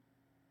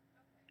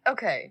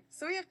 Okay,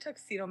 so we have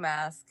Tuxedo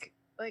Mask.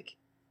 Like,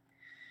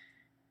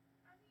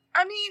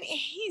 I mean,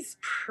 he's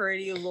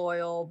pretty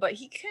loyal, but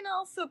he can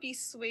also be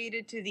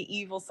swayed to the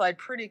evil side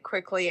pretty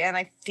quickly. And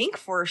I think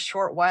for a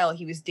short while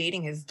he was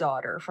dating his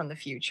daughter from the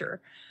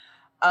future.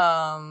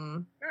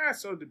 So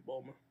did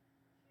Bulma.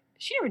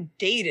 She never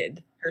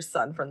dated her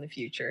son from the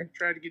future.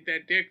 Tried to get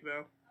that dick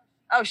though.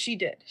 Oh, she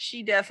did.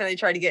 She definitely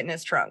tried to get in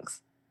his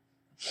trunks.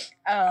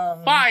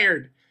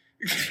 Fired.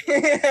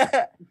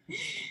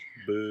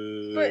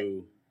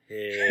 Boo.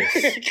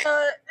 Hiss.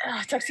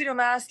 Tuxedo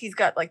Mask, he's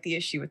got like the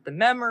issue with the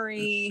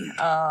memory,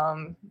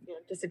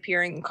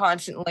 disappearing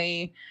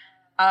constantly.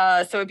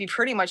 So it'd be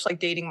pretty much like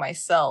dating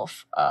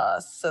myself.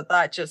 So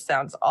that just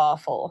sounds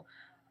awful.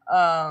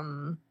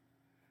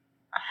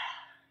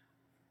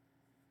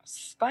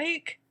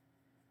 Spike,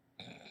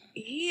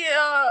 he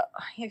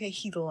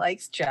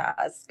likes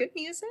jazz, good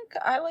music.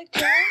 I like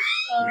jazz.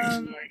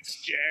 He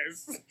likes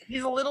jazz.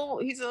 He's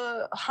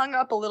hung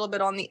up a little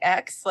bit on the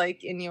X,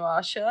 like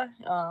Inuyasha.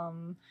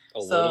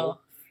 So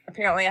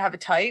apparently I have a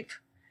type.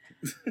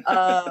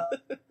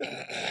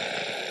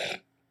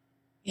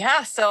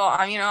 Yeah, so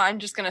I'm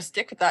just gonna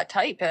stick with that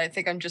type, and I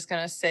think I'm just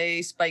gonna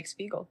say Spike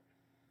Spiegel.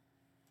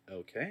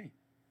 Okay.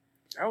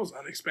 That was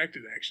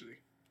unexpected, actually.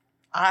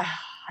 I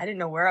didn't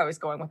know where I was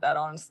going with that,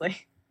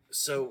 honestly.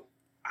 So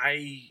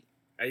I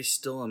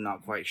still am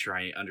not quite sure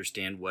I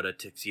understand what a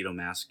tuxedo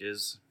mask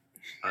is.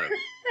 As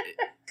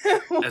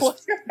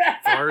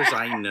far as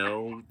I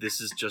know,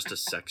 this is just a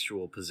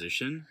sexual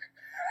position.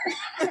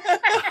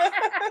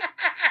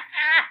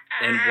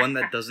 And one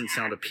that doesn't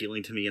sound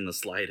appealing to me in the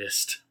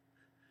slightest.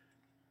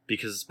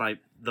 Because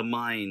the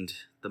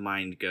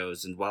mind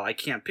goes, and while I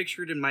can't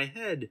picture it in my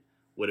head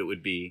what it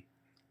would be.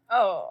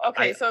 Oh,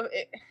 okay.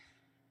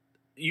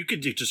 You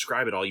could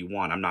describe it all you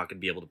want. I'm not going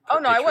to be able to.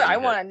 I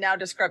want to now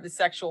describe the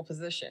sexual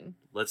position.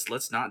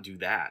 Let's not do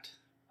that.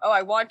 Oh,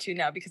 I want to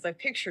now because I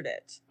pictured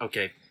it.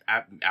 Okay.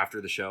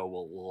 After the show,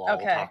 we'll all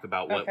talk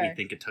about what we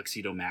think a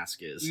tuxedo mask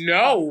is.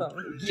 No,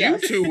 Awesome. you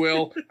Yes. two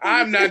will.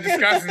 I'm not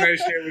discussing that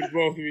shit with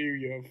both of you,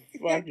 you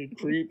fucking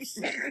creeps.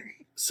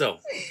 So,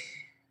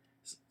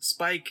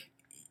 Spike,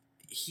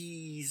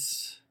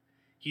 he's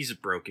a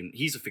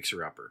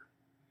fixer-upper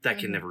that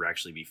can never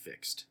actually be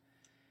fixed.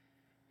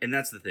 And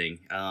that's the thing.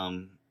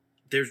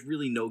 There's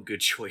really no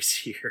good choice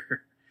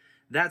here.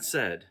 That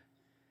said,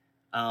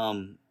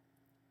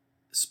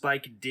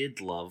 Spike did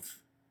love.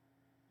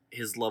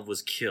 His love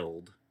was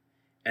killed.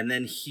 And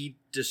then he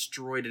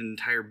destroyed an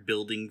entire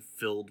building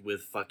filled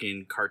with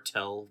fucking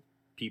cartel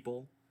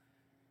people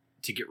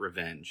to get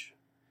revenge.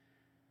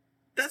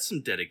 That's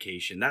some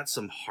dedication. That's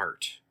some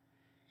heart.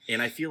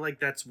 And I feel like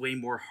that's way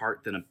more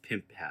heart than a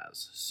pimp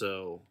has.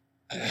 So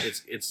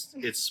it's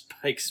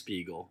Spike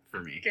Spiegel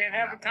for me. Can't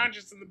have a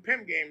conscience in the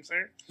pimp game,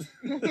 sir.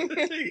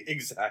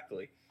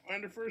 Exactly. One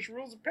of the first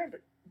rules of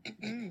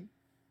pimping.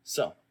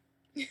 So,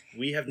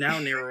 we have now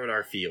narrowed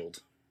our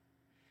field.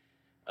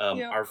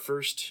 Our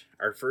first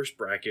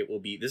bracket will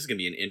be, this is going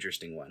to be an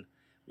interesting one.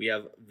 We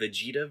have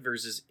Vegeta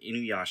versus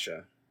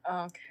Inuyasha.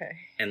 Okay.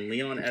 And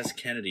Leon S.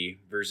 Kennedy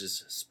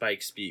versus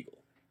Spike Spiegel.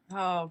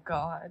 Oh,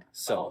 God.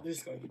 So, this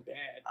is going to be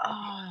bad.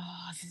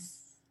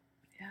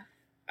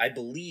 I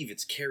believe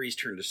it's Carrie's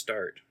turn to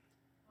start.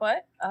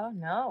 What? Oh,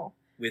 no.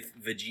 With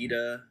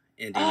Vegeta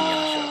and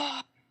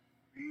Inuyasha.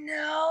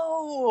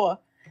 No.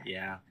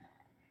 Yeah.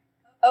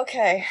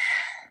 Okay.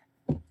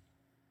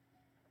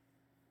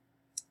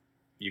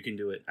 You can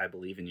do it. I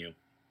believe in you.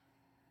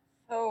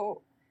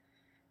 So,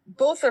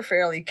 both are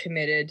fairly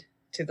committed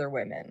to their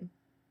women.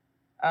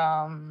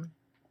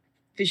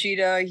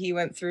 Vegeta, he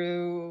went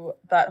through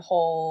that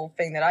whole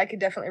thing that I could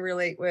definitely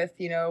relate with,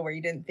 where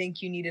you didn't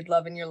think you needed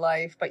love in your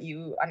life, but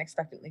you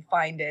unexpectedly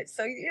find it.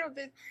 So,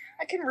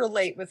 I can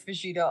relate with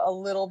Vegeta a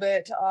little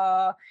bit.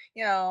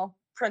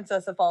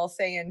 Princess of all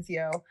Saiyans,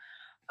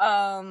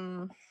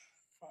 Fired.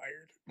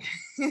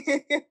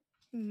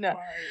 No.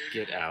 Fired.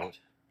 Get out.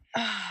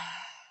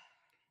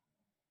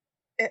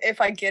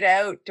 If I get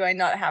out, do I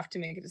not have to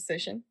make a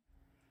decision?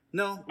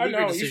 No, I leave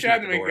your know, you decision should at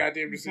have the to make a door.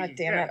 goddamn decision. God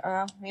damn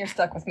it. You're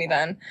stuck with me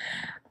then.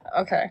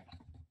 Okay.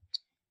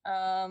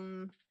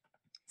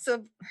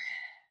 So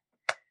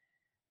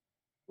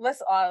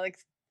let's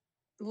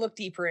look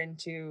deeper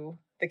into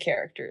the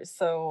characters.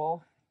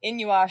 So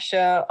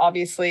Inuyasha,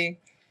 obviously,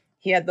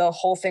 he had the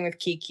whole thing with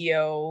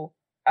Kikyo.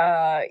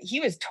 He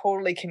was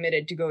totally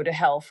committed to go to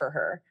hell for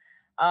her.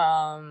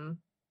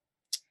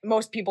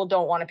 Most people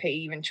don't want to pay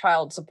even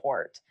child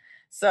support.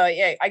 So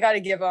yeah, I got to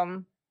give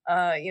him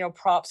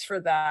props for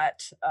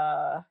that.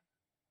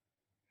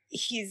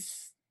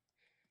 He's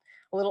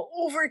a little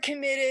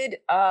overcommitted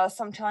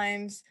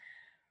sometimes,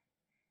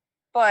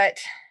 but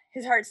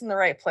his heart's in the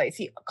right place.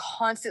 He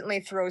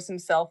constantly throws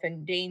himself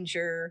in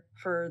danger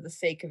for the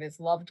sake of his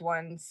loved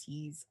ones.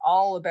 He's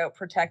all about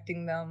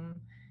protecting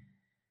them.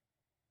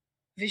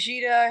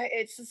 Vegeta,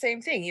 it's the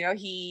same thing.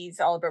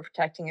 He's all about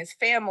protecting his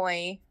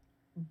family,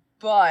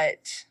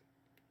 but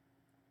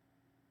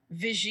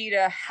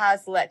Vegeta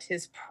has let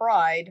his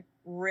pride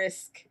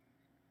risk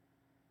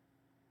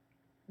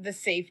the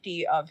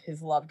safety of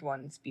his loved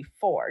ones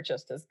before,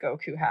 just as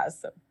Goku has.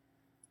 So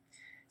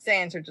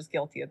Saiyans are just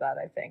guilty of that,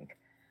 I think.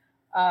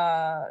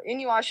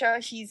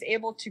 Inuyasha, he's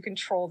able to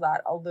control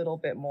that a little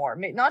bit more.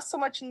 Not so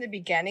much in the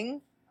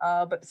beginning,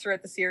 but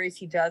throughout the series,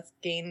 he does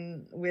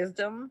gain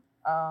wisdom.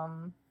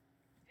 And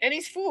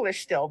he's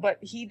foolish still, but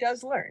he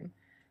does learn.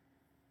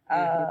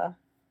 I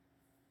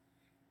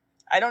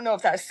don't know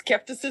if that's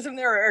skepticism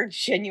there or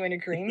genuine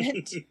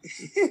agreement.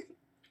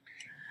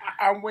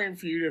 I'm waiting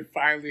for you to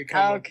finally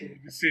come up with a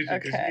decision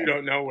because you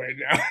don't know right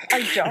now.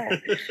 I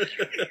don't.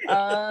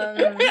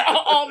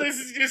 All this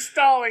is just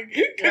stalling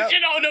because you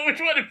don't know which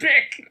one to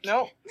pick.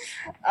 Nope.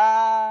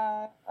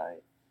 I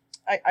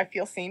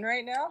feel sane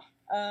right now.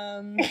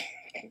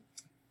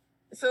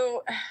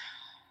 So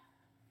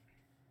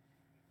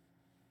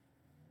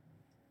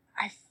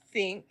I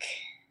think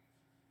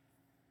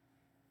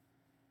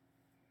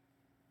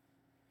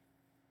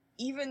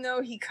even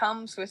though he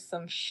comes with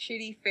some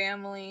shitty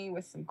family,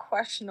 with some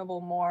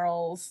questionable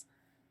morals,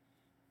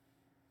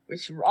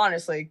 which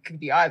honestly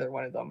could be either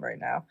one of them right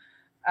now.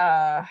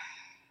 Yeah,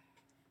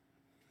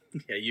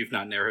 you've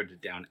not narrowed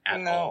it down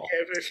at all.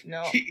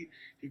 No.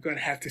 You're going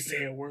to have to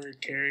say a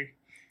word, Carrie.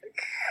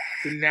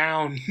 The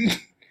noun.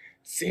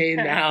 Say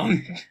a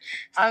noun.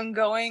 I'm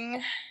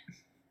going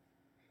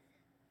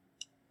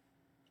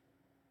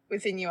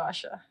with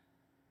Inuyasha.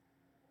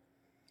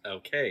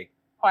 Okay.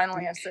 Final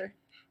answer.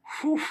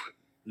 Whew.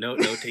 No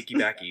takey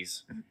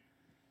backies.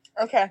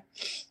 Okay.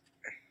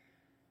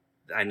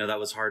 I know that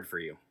was hard for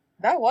you.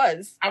 That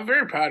was. I'm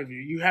very proud of you.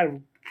 You had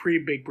a pretty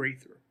big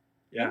breakthrough.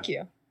 Yeah. Thank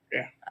you.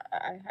 Yeah.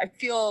 I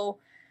feel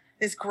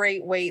this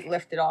great weight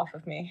lifted off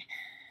of me.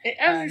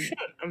 As you should.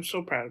 I'm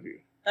so proud of you.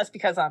 That's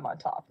because I'm on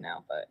top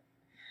now, but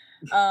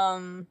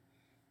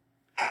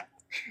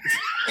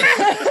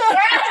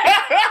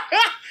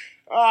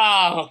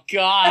oh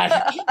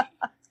God.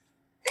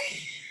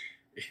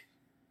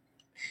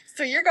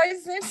 So your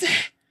guys' names?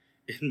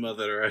 In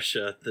Mother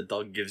Russia, the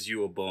dog gives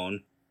you a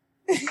bone.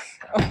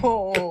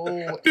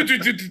 Oh.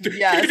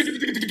 Yes.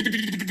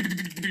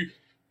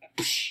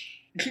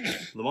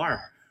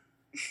 Lamar,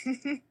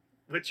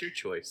 what's your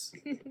choice?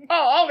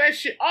 All that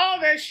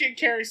shit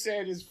Carrie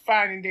said is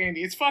fine and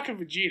dandy. It's fucking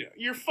Vegeta.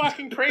 You're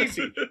fucking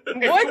crazy.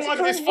 If you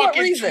want this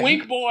fucking reason?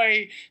 twink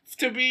boy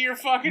to be your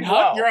fucking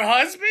Wow. your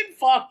husband,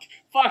 fuck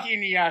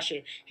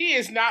Inuyasha. He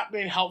has not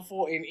been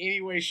helpful in any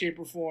way, shape,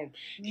 or form.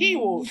 He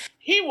will,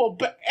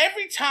 but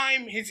every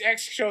time his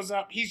ex shows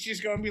up, he's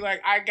just gonna be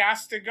like, I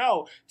gots to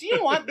go. Do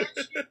you want that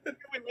shit in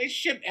your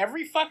relationship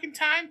every fucking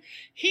time?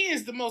 He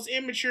is the most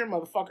immature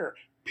motherfucker.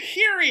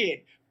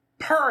 Period.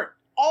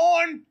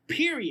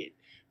 Period.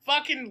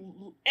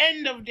 Fucking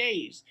end of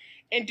days.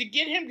 And to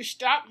get him to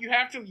stop, you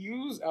have to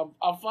use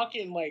a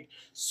fucking, like,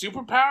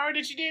 superpower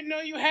that you didn't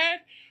know you had.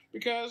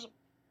 Because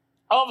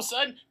all of a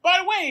sudden, by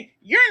the way,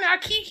 you're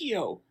not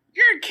Kikyo.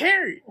 You're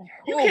Carrie.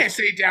 You can't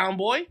say down,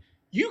 boy.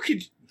 You're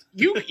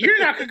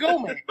not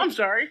Kagome. I'm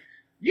sorry.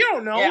 You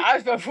don't know. Yeah, I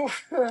was about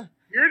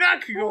You're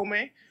not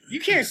Kagome. You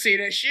can't say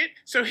that shit.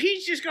 So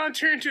he's just gonna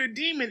turn to a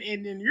demon,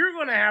 and then you're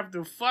gonna have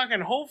to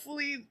fucking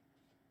hopefully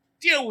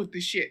deal with the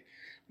shit.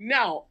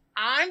 Now,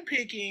 I'm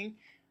picking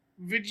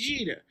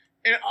Vegeta.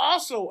 And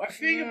also, a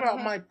thing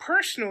about my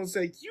personal is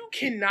that you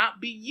cannot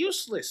be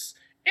useless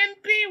and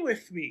be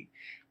with me.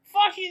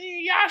 Fucking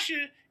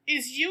Inuyasha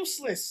is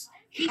useless.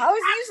 How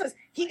is he useless?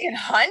 He can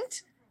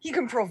hunt. He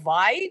can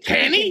provide.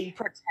 Can he? Can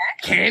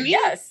protect. Can he?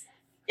 Yes.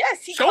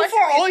 Yes. He So far,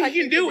 constantly all he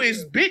hunting can do for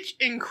is food. bitch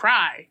and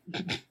cry.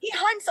 He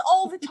hunts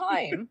all the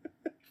time.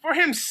 For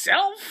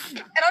himself?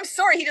 And I'm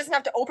sorry, he doesn't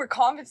have to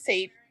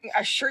overcompensate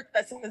a shirt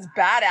that says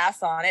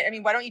badass on it. I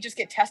mean, why don't you just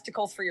get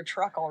testicles for your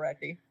truck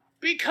already?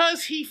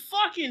 Because he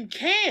fucking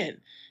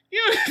can.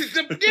 You know,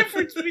 the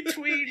difference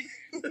between...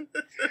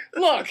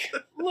 Look.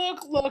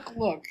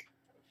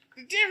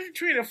 The difference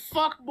between a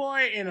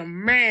fuckboy and a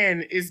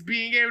man is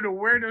being able to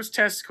wear those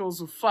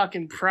testicles with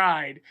fucking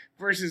pride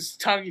versus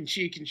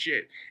tongue-in-cheek and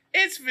shit.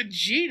 It's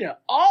Vegeta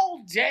all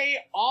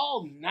day,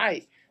 all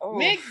night. Oh.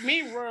 Make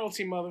me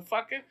royalty,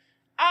 motherfucker.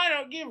 I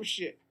don't give a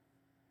shit.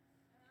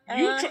 Who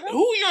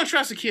you gonna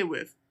trust a kid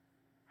with?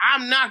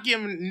 I'm not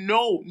giving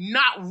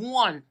not a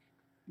one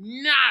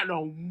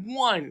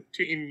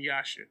to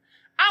Inuyasha.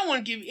 I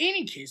wouldn't give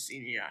any kids to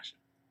Inuyasha.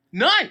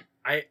 None.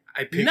 I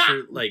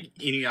picture like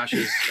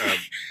Inuyasha's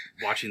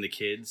watching the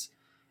kids,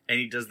 and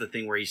he does the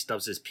thing where he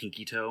stubs his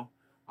pinky toe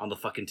on the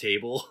fucking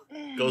table,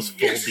 goes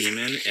full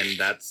demon, and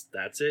that's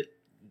it.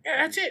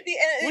 Yeah, that's it.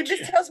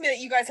 This tells me that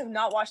you guys have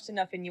not watched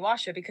enough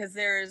Inuyasha, because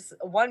there's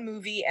one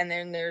movie and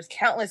then there's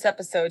countless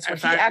episodes where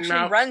he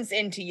actually runs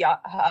into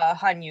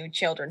Hanyu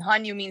children.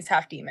 Hanyu means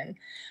half demon.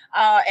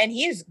 And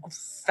he is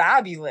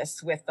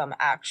fabulous with them,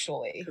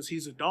 actually. Because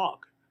he's a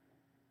dog.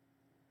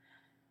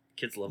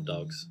 Kids love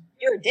dogs.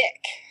 You're a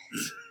dick.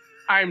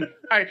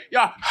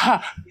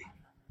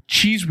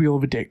 Cheese wheel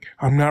of a dick.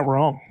 I'm not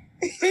wrong.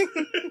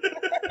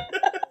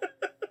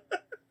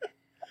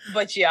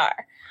 But you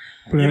are.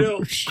 But You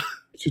know,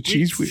 it's a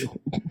cheese wheel.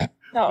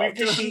 No,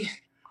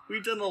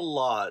 We've done a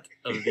lot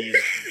of these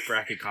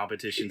bracket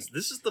competitions.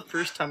 This is the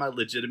first time I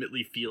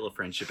legitimately feel a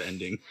friendship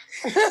ending.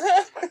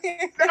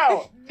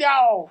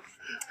 No.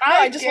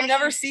 I just will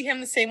never see him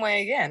the same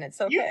way again.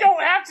 It's okay. You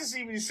don't have to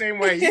see me the same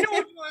way. You know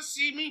what you want to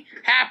see me?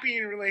 Happy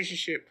in a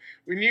relationship.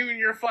 When you and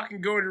your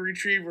fucking golden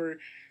retriever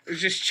is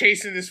just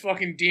chasing this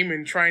fucking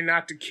demon, trying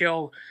not to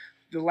kill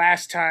the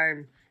last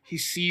time he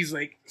sees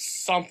like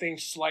something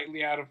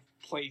slightly out of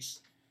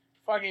place.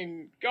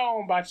 Fucking go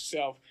on about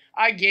yourself.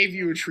 I gave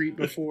you a treat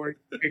before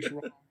it's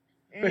wrong.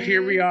 But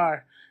here we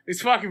are.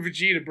 It's fucking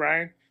Vegeta,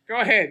 Brian. Go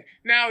ahead.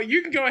 Now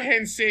you can go ahead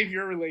and save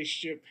your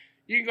relationship.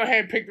 You can go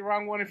ahead and pick the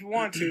wrong one if you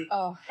want to.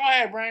 Oh. Go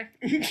ahead, Brian.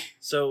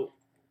 So,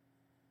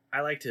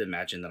 I like to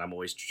imagine that I'm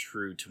always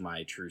true to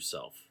my true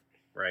self,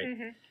 right?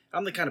 Mm-hmm.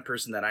 I'm the kind of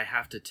person that I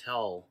have to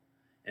tell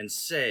and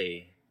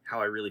say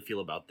how I really feel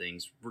about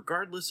things,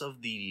 regardless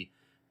of the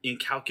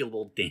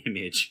incalculable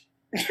damage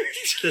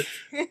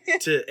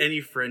to any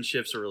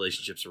friendships or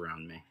relationships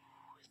around me.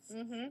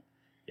 Mm-hmm.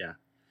 Yeah.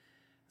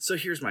 So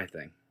here's my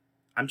thing.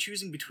 I'm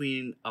choosing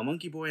between a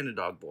monkey boy and a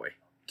dog boy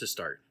to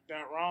start.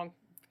 Not wrong.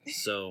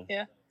 So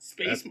Yeah.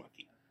 Space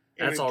monkey.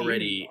 that's And a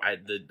already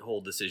demon the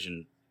whole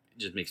decision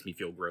just makes me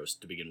feel gross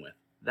to begin with.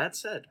 That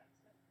said,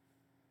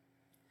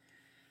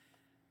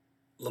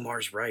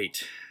 Lamar's right.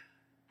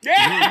 dog.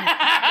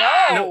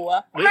 Yeah!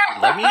 No. Wait,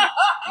 let me.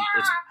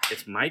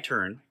 It's my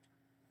turn.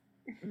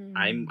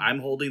 Mm. I'm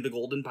holding the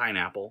golden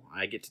pineapple.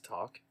 I get to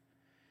talk.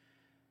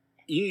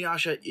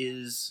 Inuyasha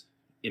is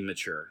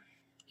immature.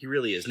 He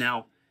really is.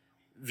 Now,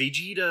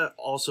 Vegeta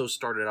also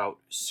started out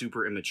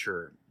super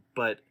immature,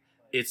 but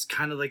it's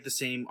kind of like the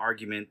same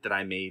argument that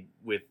I made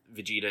with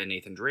Vegeta and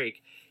Nathan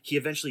Drake. He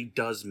eventually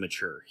does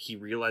mature. He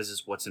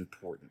realizes what's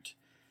important.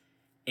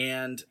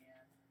 And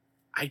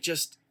I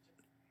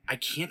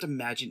can't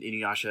imagine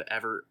Inuyasha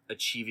ever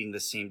achieving the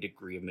same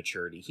degree of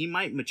maturity. He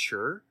might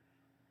mature,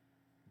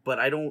 but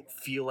I don't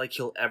feel like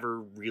he'll ever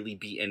really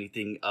be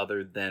anything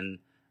other than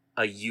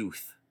a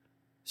youth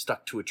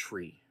stuck to a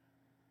tree.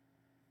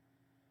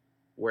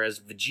 Whereas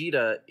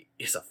Vegeta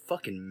is a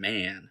fucking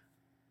man.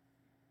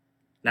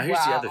 Now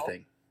here's the other Wow.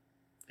 thing.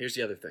 Here's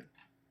the other thing.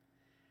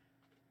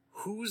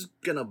 Who's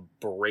gonna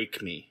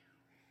break me?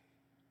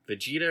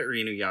 Vegeta or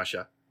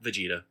Inuyasha?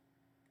 Vegeta.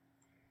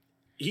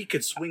 He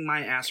could swing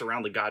my ass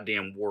around the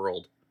goddamn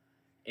world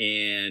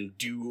and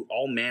do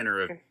all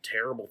manner of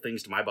terrible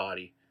things to my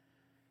body.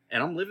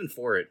 And I'm living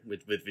for it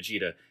with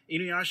Vegeta.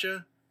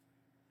 Inuyasha,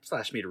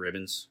 slash me to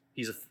ribbons.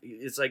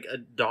 It's like a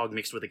dog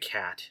mixed with a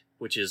cat,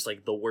 which is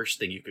like the worst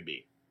thing you could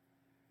be.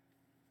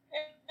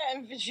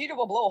 And Vegeta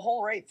will blow a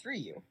hole right through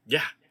you.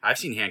 Yeah, I've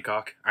seen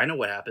Hancock. I know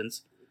what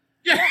happens.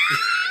 Yeah.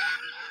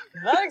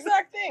 That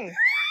exact thing.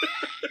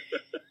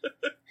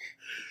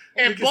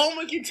 If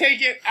Bulma can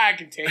take it, I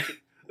can take it.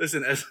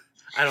 Listen,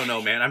 I don't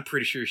know, man. I'm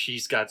pretty sure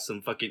she's got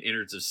some fucking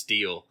innards of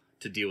steel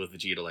to deal with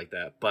Vegeta like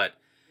that. But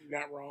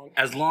Not wrong.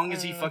 as long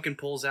as he fucking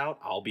pulls out,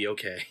 I'll be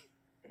okay.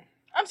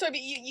 I'm sorry,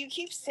 but you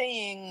keep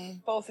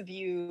saying, both of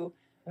you,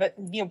 that,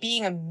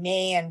 being a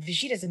man,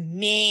 Vegeta's a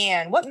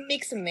man. What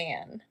makes a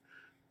man?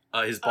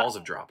 His balls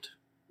have dropped.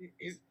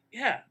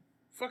 Yeah.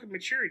 Fucking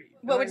maturity.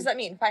 What does that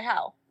mean? By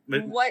how? Ma-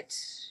 What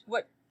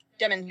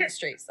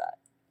demonstrates that?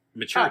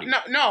 Maturity. No.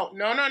 What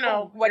You're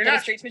not-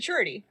 demonstrates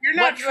maturity? You're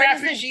not what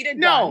has trapping. Vegeta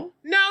No.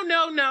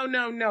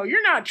 done? No.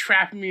 You're not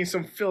trapping me in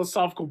some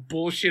philosophical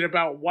bullshit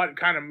about what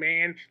kind of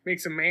man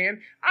makes a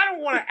man. I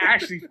don't want to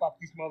actually fuck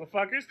these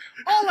motherfuckers.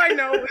 All I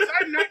know is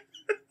I'm not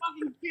a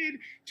fucking kid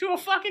to a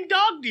fucking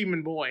dog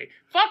demon boy.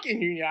 Fucking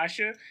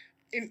Inuyasha.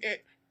 And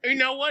you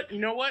know what?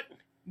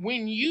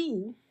 When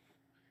you,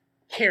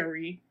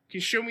 Carrie, can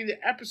show me the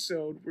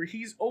episode where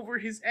he's over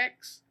his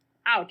ex,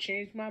 I'll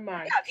change my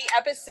mind. Yeah, the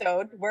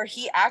episode where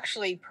he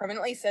actually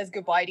permanently says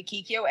goodbye to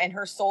Kikyo and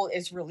her soul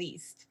is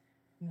released.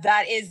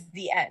 That is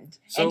the end.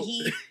 So- And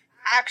he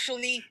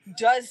actually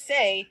does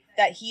say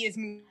that he is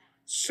moving.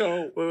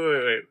 So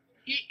Wait.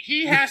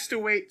 he has to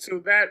wait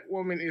till that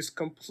woman is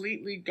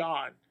completely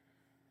gone.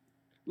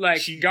 Like,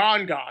 She-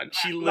 gone.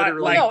 she Like-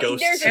 literally No,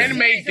 ghosts there's a him. Anime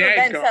series of dead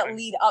events that gone.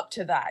 lead up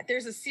to that.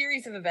 There's a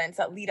series of events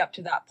that lead up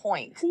to that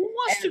point. Who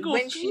wants to And go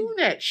when through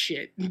that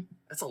shit?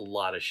 That's a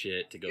lot of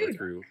shit to go Dude.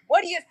 through.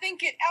 What do you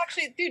think it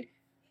actually, dude?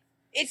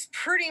 It's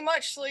pretty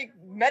much like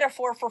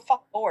metaphor for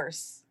fuck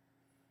force.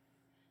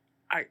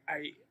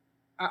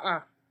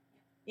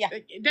 Yeah.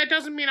 That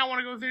doesn't mean I want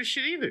to go through this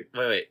shit either.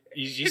 Wait.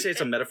 You say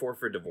it's a metaphor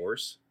for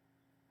divorce?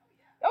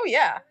 Oh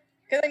yeah,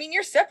 because I mean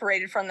you're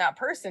separated from that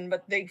person,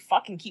 but they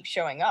fucking keep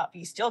showing up.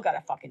 You still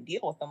gotta fucking deal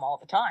with them all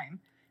the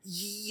time.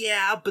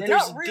 Yeah, but They're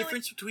there's not a really-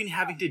 difference between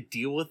having to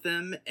deal with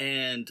them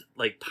and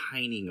like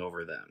pining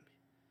over them.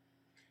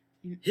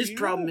 His You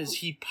problem know- is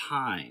he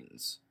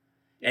pines.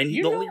 And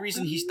You the know only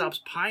reason he who- stops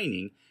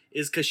pining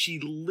is because she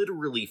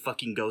literally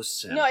fucking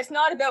ghosts him. No, it's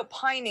not about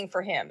pining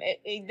for him.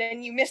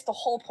 Then you miss the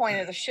whole point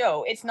of the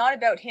show. It's not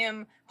about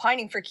him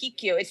pining for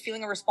Kikyo. It's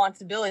feeling a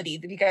responsibility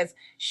because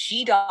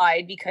she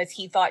died because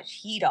he thought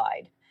he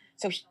died.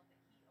 So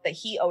that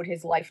he owed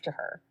his life to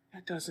her.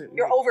 That doesn't.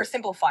 You're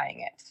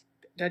oversimplifying it.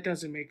 That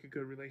doesn't make a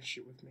good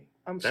relationship with me.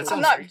 I'm That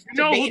so sounds- sorry. I'm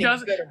not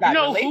debating good or bad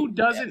who relationship.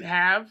 doesn't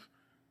have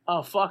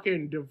a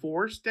fucking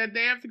divorce that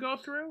they have to go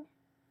through?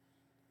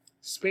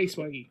 Space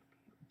Monkey.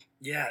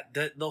 Yeah,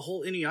 the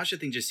whole Inuyasha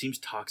thing just seems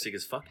toxic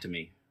as fuck to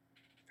me.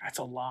 That's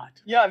a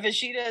lot. Yeah,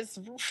 Vegeta's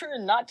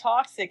not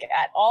toxic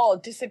at all,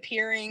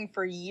 disappearing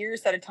for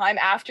years at a time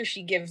after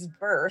she gives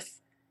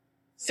birth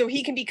so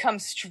he can become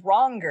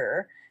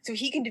stronger, so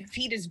he can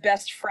defeat his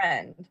best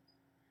friend.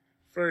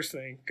 First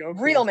thing, Goku.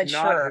 Real is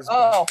not mature. his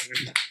Oh. best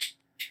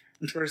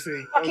friend. First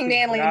thing, Fucking Goku's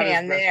manly not his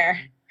man best there.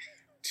 friend.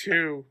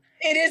 Two,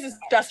 It is his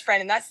best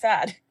friend, and that's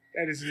sad.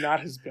 that is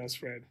not his best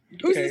friend.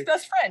 Who's his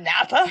best friend?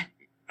 Nappa?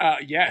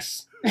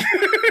 Yes.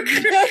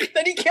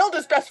 Then he killed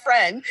his best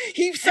friend.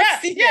 He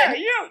succeeded. Yeah,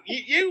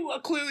 you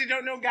clearly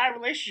don't know guy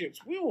relationships.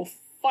 We will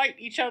fight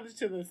each other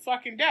to the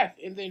fucking death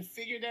and then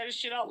figure that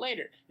shit out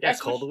later. Yeah,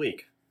 That's call what the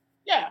week.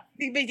 Yeah.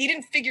 But he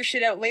didn't figure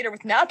shit out later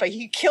with Nappa.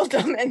 He killed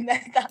him, and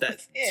that That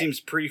was it. seems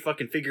pretty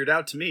fucking figured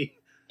out to me.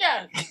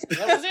 Yeah,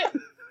 that was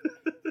it.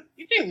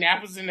 You think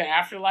Nappa's in the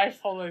afterlife?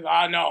 Holding,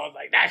 oh no, I was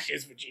like, that's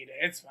just Vegeta.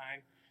 It's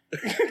fine.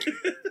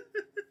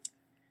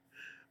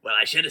 Well,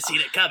 I should have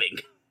seen it coming.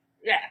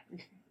 Yeah,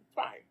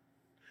 fine.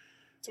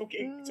 It's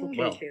okay. It's okay,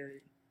 Well.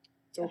 Carrie.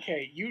 It's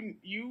okay. You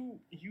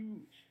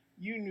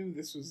knew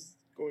this was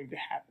going to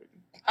happen.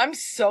 I'm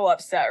so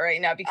upset right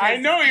now because I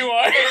know you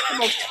are. it's the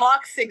most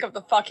toxic of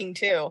the fucking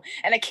two,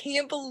 and I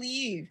can't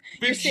believe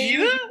you're saying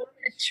Vegeta? he's more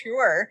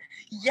mature.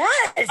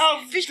 Yes, Of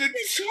the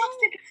Vegeta's two?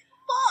 toxic as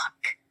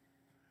fuck.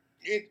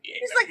 He's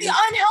He's like the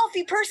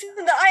unhealthy person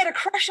that I had a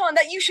crush on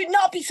that you should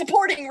not be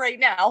supporting right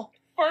now.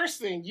 first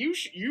thing you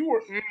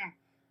were.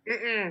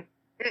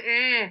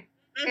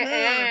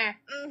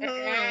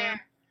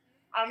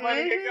 I'm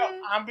letting it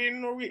go. I'm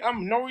being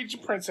I'm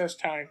Norwegian princess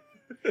time.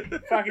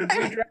 Fucking blue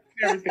dragon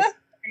and everything.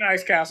 Fucking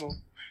Ice Castle.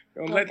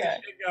 Don't let Okay. this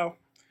shit go.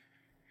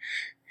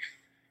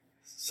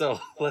 So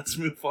let's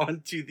move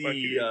on to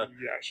Fucking- yeah,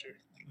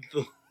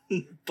 sure.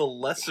 the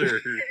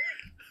lesser,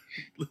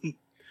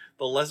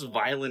 the less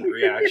violent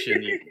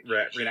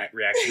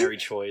reactionary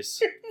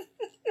choice.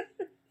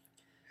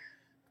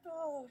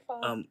 Oh,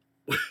 fuck.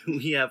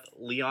 We have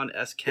Leon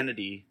S.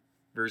 Kennedy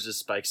versus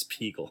Spike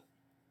Spiegel,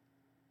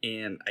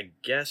 and I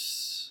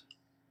guess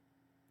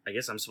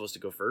I'm supposed to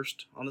go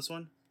first on this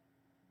one.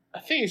 I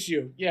think it's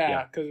you. Yeah,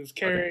 Yeah. because it was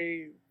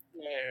Carrie.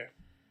 Yeah.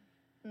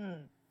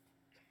 Hmm.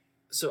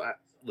 So,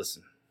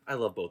 listen, I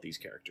love both these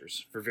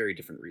characters for very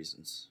different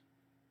reasons.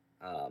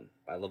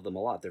 I love them a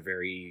lot.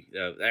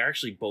 They're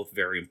actually both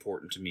very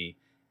important to me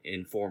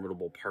in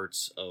formidable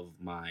parts of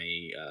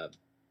my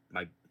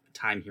my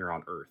time here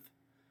on Earth.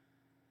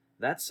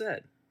 That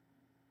said,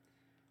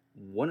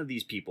 one of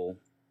these people,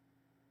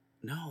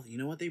 no, you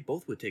know what? They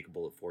both would take a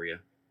bullet for you,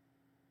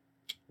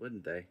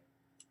 wouldn't they?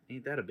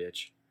 Ain't that a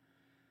bitch?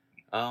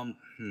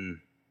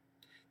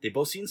 They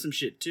both seen some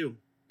shit too.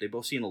 They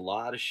both seen a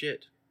lot of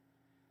shit.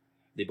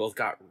 They both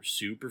got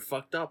super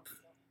fucked up.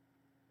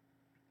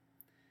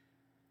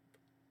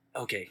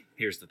 Okay,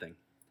 here's the thing.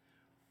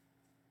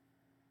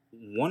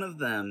 One of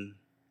them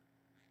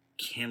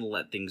can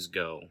let things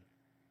go.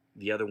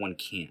 The other one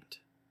can't.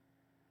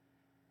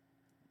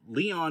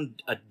 Leon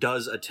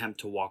does attempt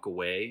to walk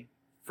away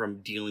from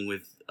dealing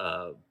with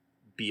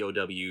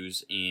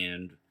BOWs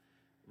and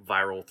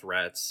viral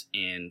threats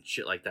and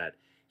shit like that.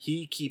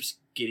 He keeps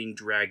getting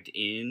dragged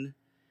in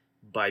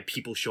by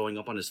people showing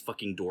up on his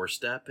fucking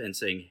doorstep and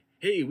saying,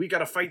 "Hey, we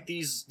gotta fight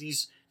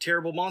these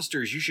terrible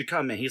monsters. You should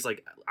come." And he's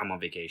like, "I'm on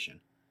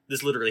vacation."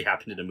 This literally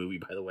happened in a movie,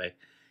 by the way.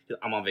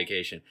 "I'm on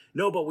vacation."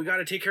 "No, but we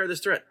gotta take care of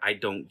this threat." "I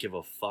don't give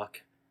a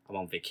fuck. I'm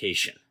on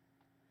vacation."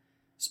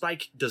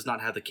 Spike does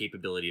not have the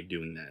capability of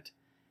doing that.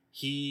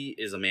 He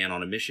is a man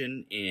on a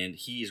mission, and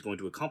he is going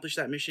to accomplish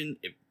that mission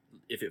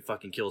if it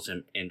fucking kills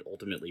him, and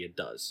ultimately it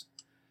does.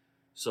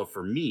 So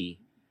for me,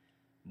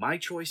 my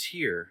choice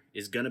here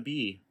is gonna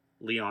be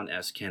Leon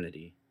S.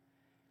 Kennedy. Oh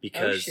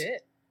Because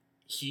shit.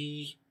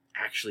 he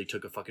actually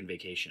took a fucking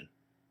vacation.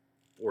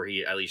 Or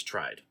he at least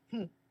tried.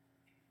 I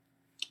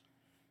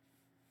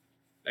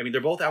mean,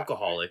 they're both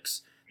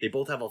alcoholics. They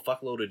both have a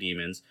fuckload of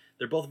demons.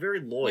 They're both very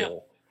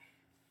loyal.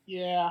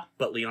 Yeah,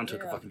 But Leon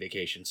took a Yeah. fucking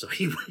vacation, so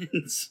he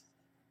wins.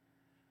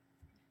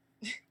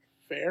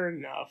 fair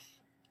enough.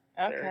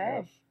 Fair Okay.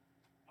 enough.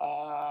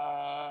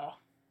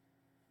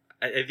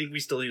 I think we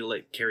still need to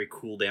let Carrie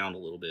cool down a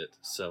little bit.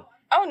 So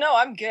Oh no,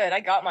 I'm good. I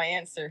got my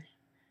answer.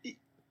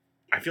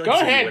 I feel Go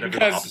like he's saying ahead, whatever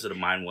because- the opposite of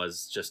mine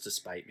was just to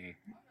spite me.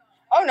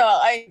 Oh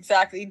no,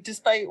 exactly.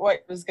 Despite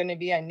what was going to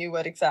be, I knew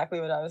exactly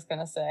what I was going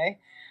to say.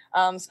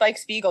 Spike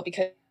Spiegel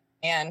because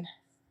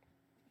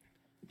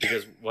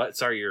Because what?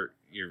 Sorry, your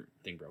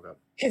thing broke up.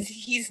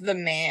 he's the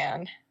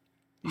man.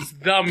 he's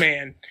the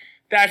man.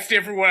 That's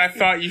different what I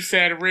thought you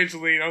said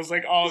originally. And I was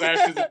like, oh, that's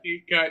just a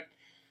deep cut.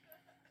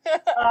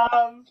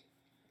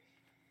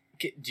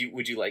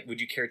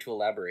 Would you care to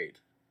elaborate?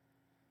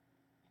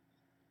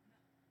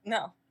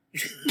 No.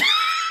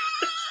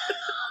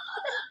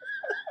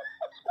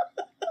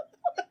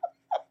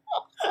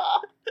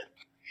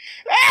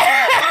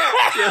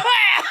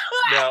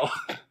 No.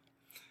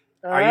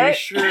 Are you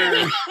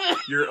sure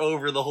you're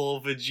over the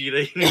whole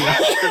Vegeta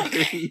Inuyasha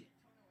thing?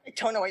 I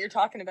don't know what you're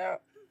talking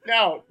about.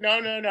 No.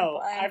 Fine.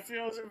 I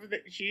feel as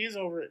if she is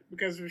over it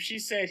because if she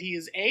said he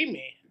is a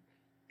man,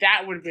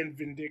 that would have been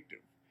vindictive.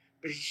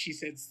 But she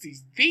said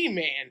he's the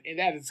man, and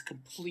that is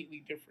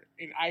completely different.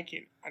 And I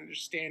can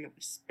understand and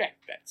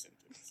respect that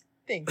sentence.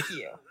 Thank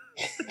you.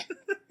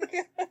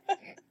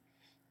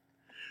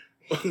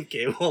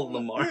 Okay, well,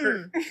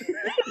 Lamar,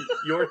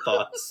 your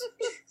thoughts.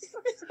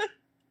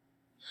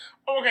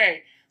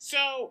 Okay,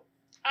 so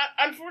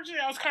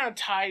unfortunately, I was kind of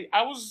tied.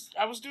 I was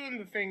doing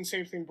the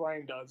same thing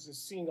Brian does, is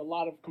seeing a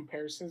lot of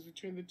comparisons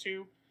between the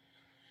two,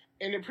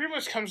 and it pretty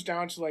much comes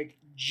down to like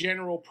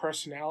general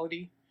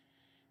personality.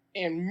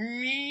 And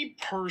me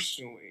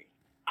personally,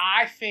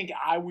 I think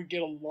I would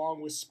get along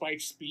with Spike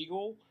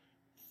Spiegel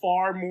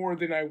far more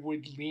than I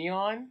would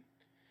Leon.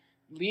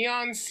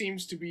 Leon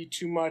seems to be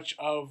too much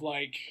of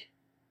like,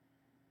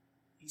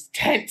 he's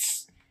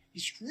tense.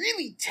 He's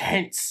really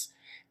tense.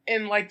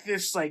 In like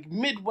this like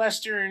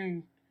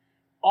Midwestern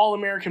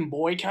all-American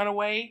boy kind of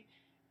way.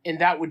 And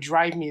that would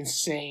drive me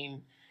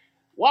insane.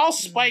 While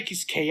Spike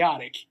is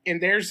chaotic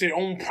and there's their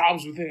own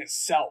problems within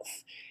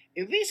itself,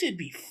 at least it'd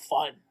be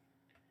fun.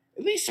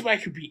 At least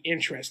Spike could be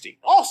interesting.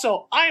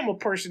 Also, I am a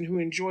person who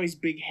enjoys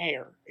big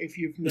hair, if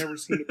you've never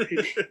seen a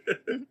picture.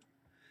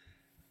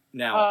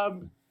 Now,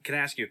 can I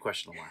ask you a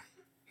question, Lamar?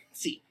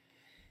 See.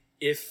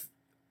 If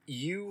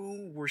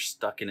you were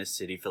stuck in a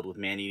city filled with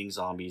man-eating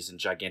zombies and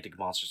gigantic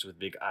monsters with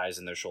big eyes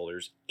in their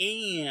shoulders,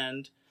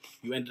 and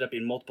you ended up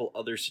in multiple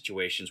other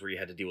situations where you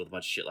had to deal with a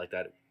bunch of shit like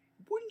that,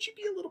 wouldn't you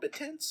be a little bit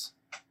tense?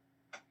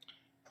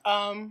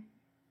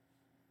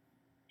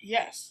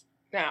 Yes.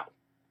 Now,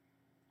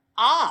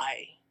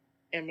 I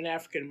am an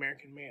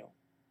African-American male.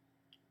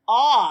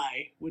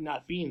 I would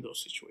not be in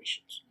those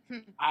situations.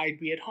 I'd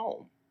be at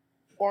home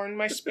or in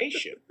my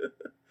spaceship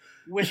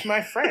with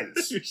my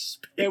friends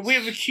that we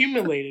have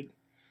accumulated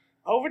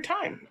over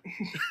time.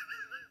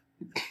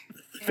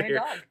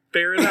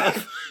 Fair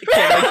enough.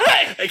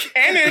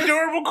 And an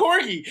adorable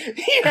corgi.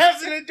 He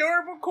has an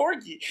adorable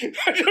corgi.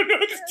 I don't know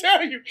what to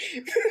tell you.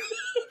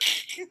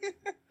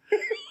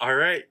 All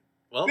right.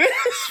 Well,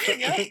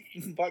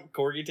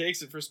 Corgi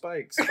takes it for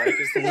Spike. Spike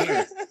is the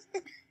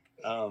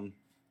winner.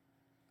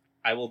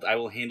 I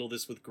will handle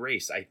this with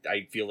grace.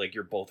 I feel like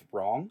you're both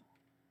wrong,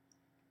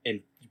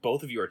 and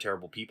both of you are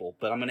terrible people.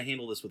 But I'm going to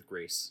handle this with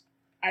grace.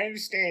 I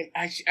understand.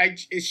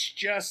 It's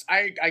just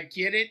I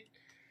get it,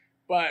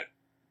 but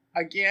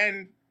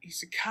again,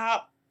 he's a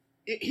cop.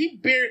 He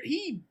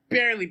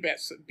barely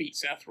beat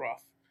Seth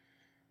Roth.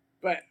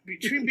 But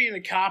between being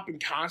a cop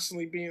and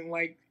constantly being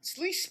like, at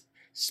least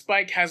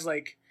Spike has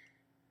like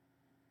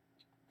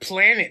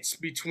planets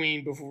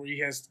between before he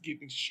has to get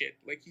into shit.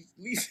 Like he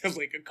at least has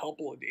like a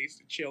couple of days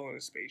to chill in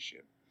a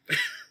spaceship.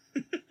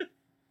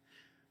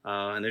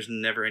 And there's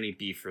never any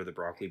beef for the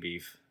broccoli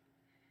beef.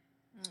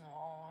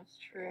 Oh, it's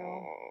true.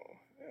 Oh,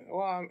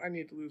 well, I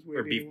need to lose weight.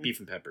 Or beef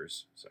and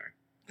peppers. Sorry.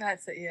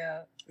 That's it.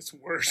 Yeah, It's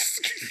worse.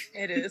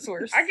 it is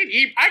worse. I could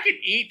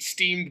eat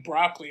steamed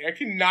broccoli. I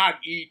cannot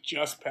eat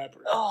just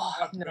peppers. Oh,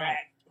 Fuck no. that.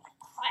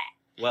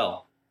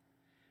 Well,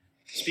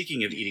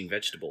 speaking of eating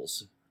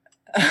vegetables,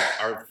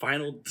 our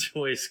final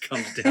choice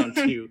comes down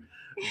to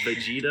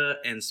Vegeta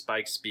and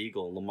Spike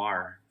Spiegel.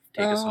 Lamar,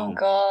 take us home. Oh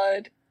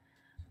God.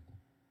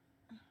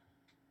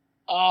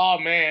 Oh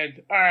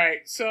man! All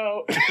right,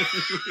 so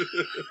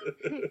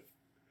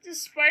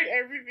despite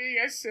everything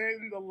I said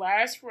in the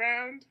last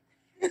round,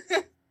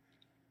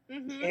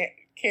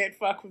 can't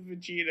fuck with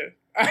Vegeta.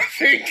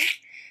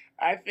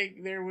 I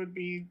think there would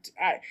be.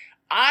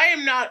 I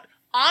am not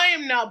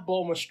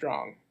Bulma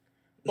strong.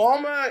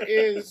 Bulma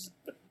is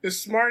the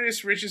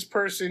smartest, richest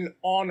person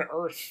on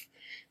Earth,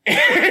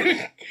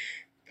 and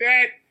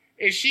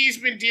she's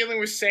been dealing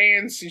with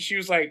Saiyan since she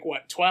was like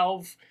what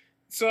 12.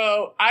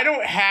 So I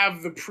don't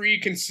have the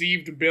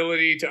preconceived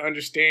ability to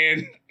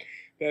understand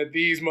that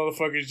these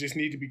motherfuckers just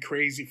need to be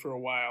crazy for a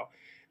while.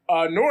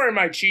 Nor am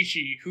I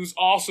Chi-Chi, who's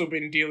also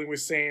been dealing with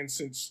Saiyan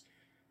since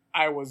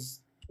I was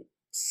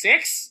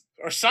 6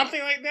 or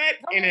something like that.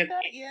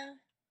 Yeah.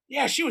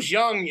 Yeah, she was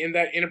young in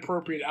that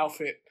inappropriate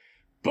outfit.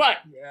 But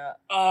Yeah.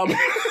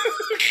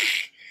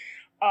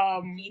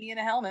 bikini and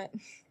a helmet.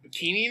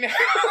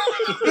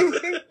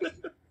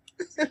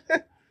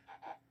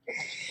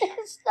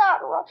 It's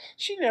not wrong.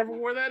 She never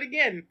wore that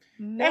again.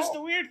 No. That's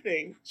the weird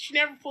thing. She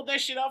never pulled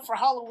that shit up for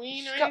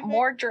Halloween or She got anything.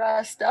 more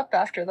dressed up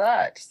after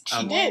that.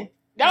 She did.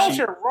 That was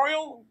her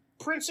royal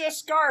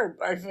princess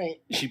garb, I think.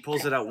 She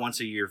pulls it out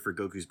once a year for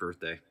Goku's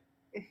birthday.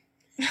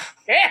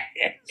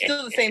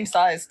 Still the same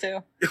size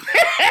too.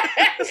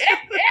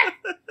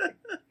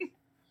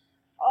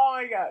 Oh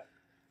my god.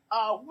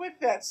 With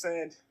that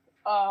said,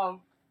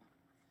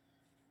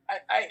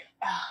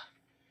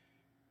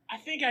 I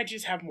think I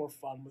just have more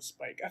fun with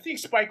Spike. I think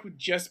Spike would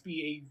just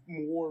be a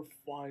more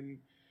fun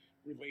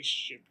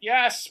relationship.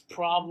 Yes,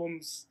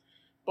 problems,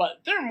 but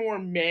they're more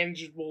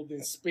manageable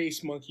than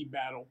Space Monkey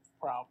Battle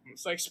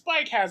problems. Like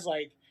Spike has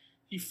like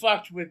he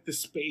fucked with the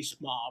space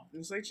mob.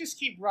 It's like just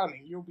keep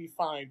running, you'll be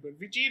fine. But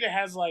Vegeta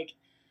has like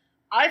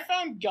I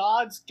found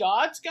God's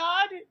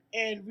God,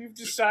 and we've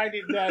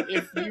decided that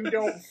if you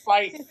don't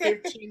fight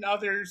 15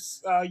 other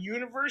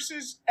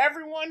universes,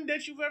 everyone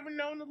that you've ever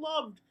known and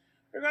loved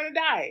are gonna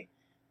die,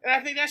 and I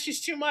think that's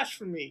just too much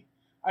for me.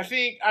 I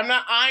think I'm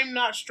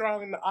not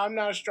strong enough. I'm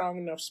not a strong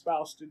enough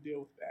spouse to deal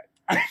with that.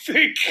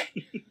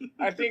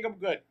 I think I'm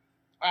good.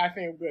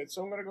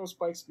 So I'm gonna go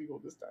Spike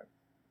Spiegel this time.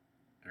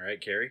 All right,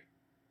 Carrie.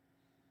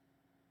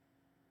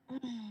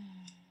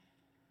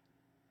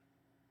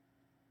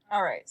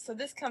 All right, so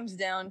this comes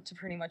down to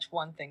pretty much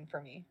one thing for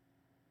me.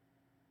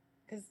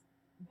 Because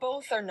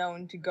both are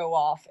known to go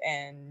off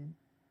and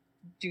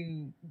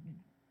do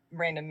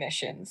random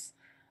missions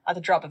at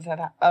the drop of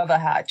a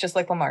hat, just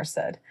like Lamar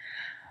said.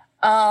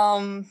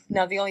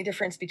 Now, the only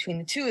difference between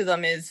the two of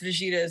them is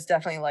Vegeta is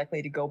definitely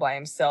likely to go by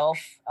himself,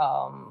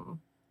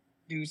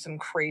 do some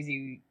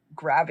crazy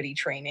gravity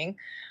training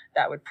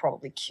that would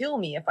probably kill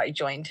me if I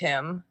joined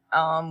him.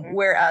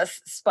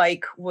 Whereas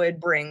Spike would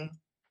bring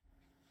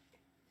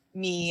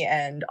me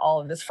and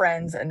all of his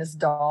friends and his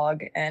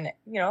dog, and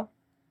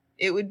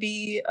it would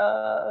be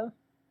a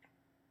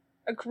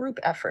group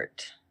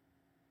effort.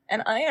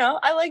 And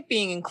I like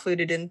being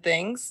included in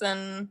things,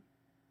 and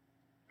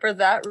for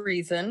that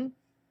reason,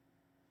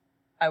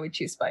 I would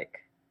choose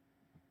Spike.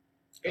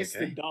 It's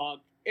the dog.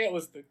 It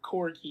was the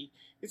corgi.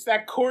 It's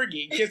that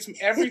corgi. It gets me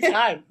every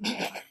time.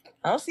 I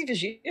don't see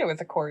Vegeta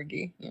with a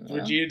corgi.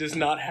 Vegeta does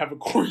not have a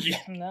corgi.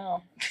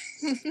 No.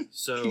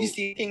 So you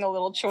seeking a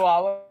little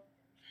chihuahua?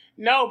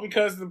 No,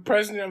 because the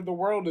president of the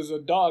world is a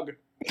dog.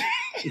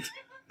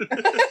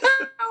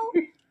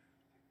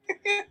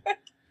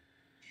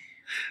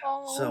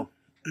 So,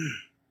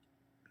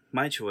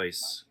 my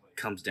choice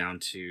comes down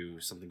to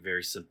something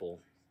very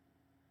simple,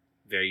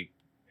 very,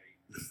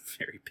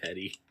 very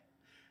petty.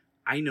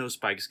 I know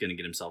Spike's going to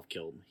get himself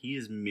killed. He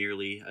is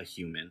merely a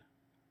human.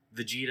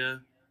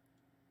 Vegeta,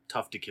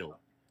 tough to kill.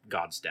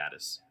 God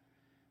status.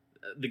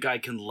 The guy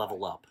can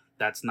level up.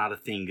 That's not a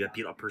thing that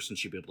a person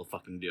should be able to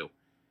fucking do.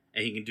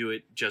 And he can do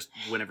it just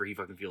whenever he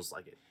fucking feels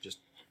like it.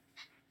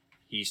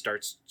 He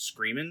starts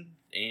screaming,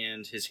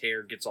 and his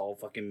hair gets all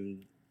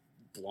fucking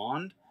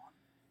blonde,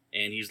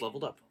 and he's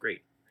leveled up.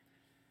 Great.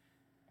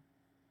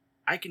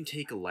 I can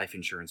take a life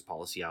insurance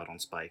policy out on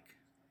Spike.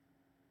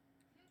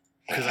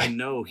 Because I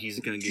know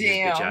he's going to get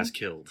his bitch ass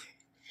killed.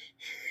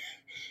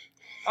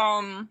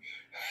 I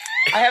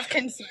have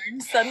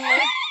concerns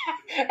suddenly.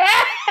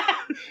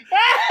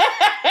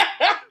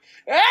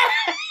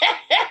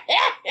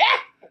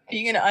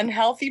 Being an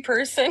unhealthy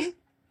person.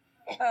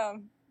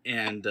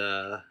 And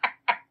when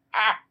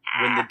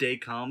the day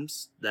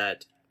comes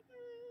that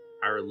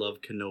our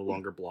love can no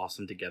longer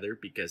blossom together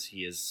because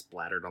he is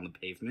splattered on the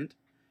pavement,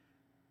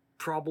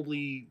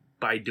 probably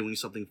by doing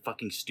something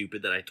fucking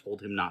stupid that I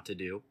told him not to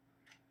do,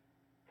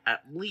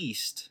 at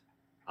least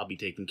I'll be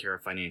taken care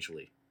of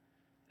financially.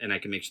 And I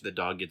can make sure the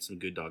dog gets some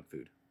good dog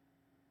food.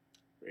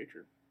 Very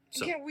true.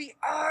 So. Again, we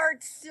are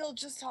still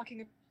just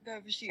talking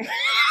about Vegeta.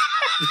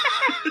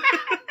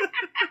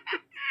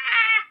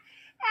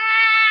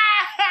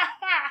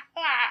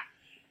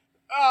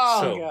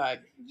 Oh, God.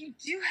 You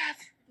do have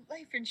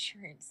life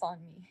insurance on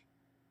me.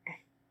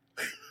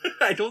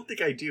 I don't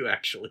think I do,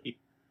 actually.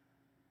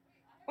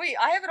 Wait,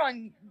 I have it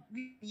on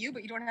you,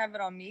 but you don't have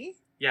it on me?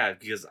 Yeah,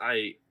 because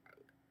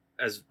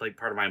as like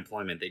part of my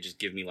employment, they just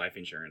give me life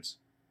insurance.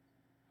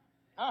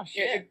 Oh,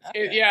 shit.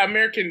 Yeah,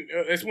 American,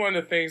 it's one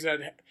of the things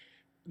that,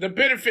 the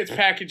benefits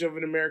package of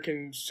an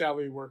American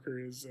salary worker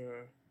is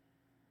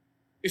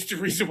the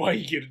reason why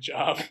you get a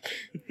job.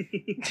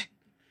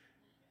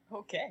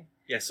 Okay.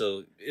 Yeah,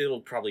 so it'll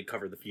probably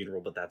cover the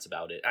funeral, but that's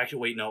about it. Actually,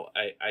 wait, no,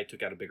 I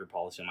took out a bigger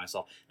policy on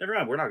myself. Never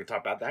mind, we're not going to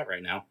talk about that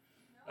right now.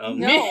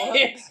 No.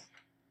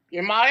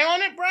 Am I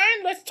on it,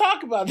 Brian? Let's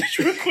talk about this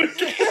real quick.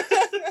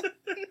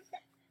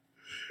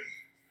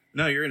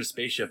 No, you're in a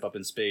spaceship up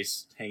in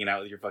space, hanging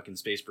out with your fucking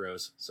space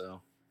bros,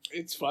 so.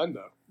 It's fun,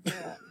 though.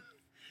 Yeah.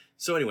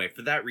 So anyway,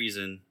 for that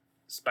reason,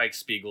 Spike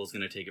Spiegel is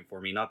going to take it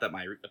for me. Not that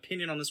my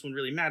opinion on this one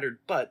really mattered,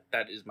 but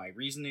that is my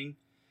reasoning.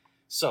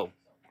 So,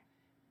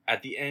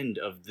 at the end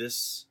of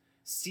this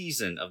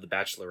season of The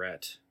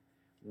Bachelorette,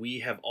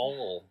 we have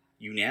all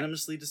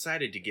unanimously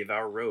decided to give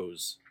our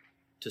rose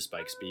to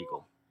Spike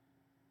Spiegel.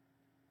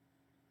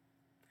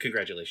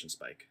 Congratulations,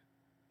 Spike.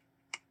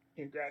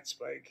 Congrats,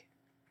 Spike.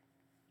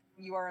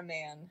 You are a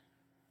man.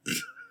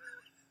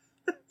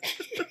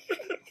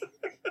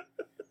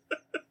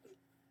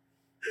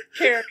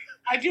 Karen,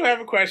 I do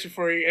have a question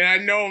for you, and I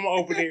know I'm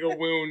opening a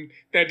wound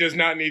that does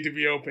not need to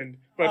be opened,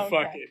 but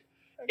fuck it.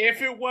 Okay.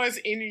 If it was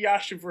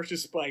Inuyasha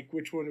versus Spike,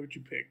 which one would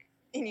you pick?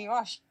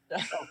 Inuyasha.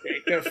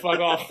 Okay, then fuck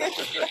off. Fuck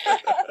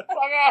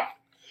off.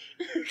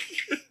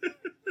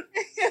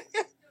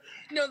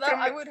 No,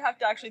 I would have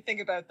to actually think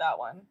about that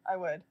one. I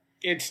would.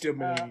 It'd still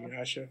been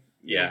Inuyasha.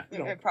 Yeah.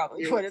 It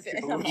probably would have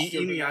been.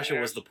 Inuyasha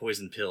was the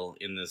poison pill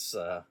in this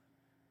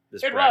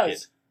this it bracket.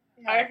 Was.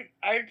 Yeah.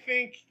 I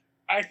think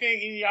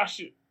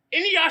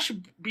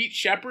Inuyasha beat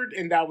Shepard,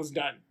 and that was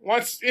done.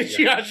 Once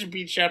Inuyasha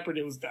beat Shepard,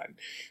 it was done.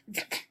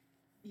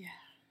 Yeah.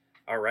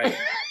 All right.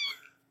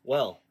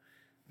 Well,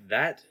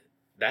 that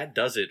that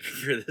does it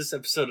for this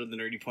episode of the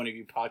Nerdy Point of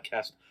View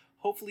podcast.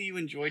 Hopefully you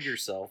enjoyed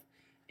yourself,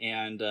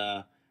 and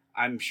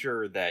I'm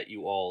sure that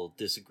you all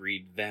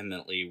disagreed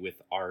vehemently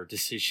with our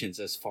decisions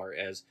as far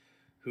as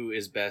who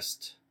is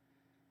best.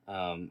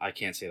 I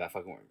can't say that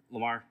fucking word.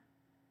 Lamar?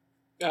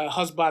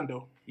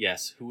 Husbando.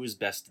 Yes, who is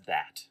best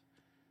that?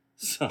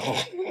 So...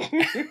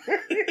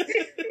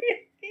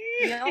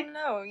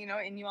 No,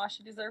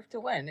 Inuyasha deserve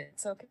to win.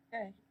 It's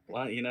okay.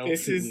 Well,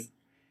 This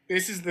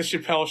is the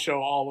Chappelle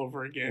Show all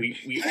over again.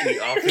 We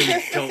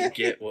often don't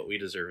get what we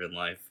deserve in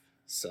life.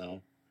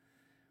 So,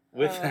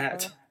 with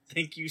that,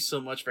 thank you so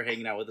much for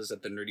hanging out with us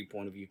at the Nerdy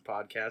Point of View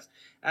podcast.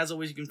 As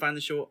always, you can find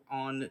the show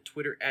on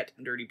Twitter at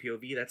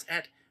NerdyPOV. That's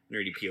at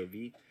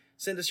NerdyPOV.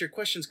 Send us your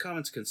questions,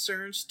 comments,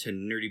 concerns to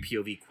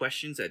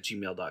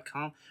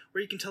nerdypovquestions@gmail.com,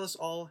 where you can tell us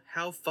all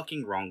how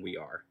fucking wrong we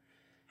are.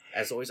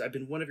 As always, I've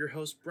been one of your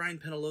hosts, Brian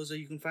Penaloza.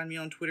 You can find me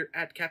on Twitter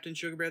at Captain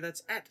Sugar Bear.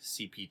 That's at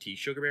CPT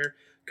Sugar Bear.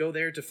 Go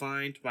there to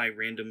find my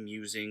random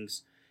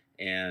musings,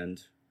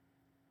 and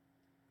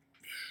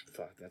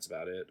fuck, that's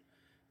about it.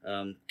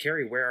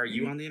 Carrie, where are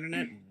you on the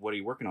internet? What are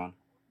you working on?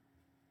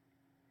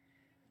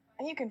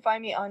 And you can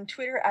find me on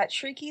Twitter at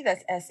Shrieky.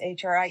 That's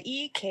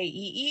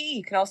SHRIEKEE.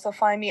 You can also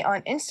find me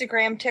on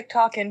Instagram,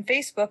 TikTok, and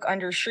Facebook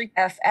under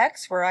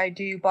ShriekFX, where I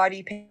do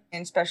body paint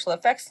and special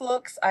effects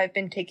looks. I've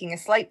been taking a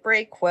slight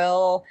break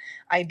while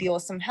I deal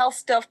with some health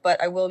stuff,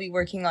 but I will be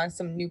working on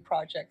some new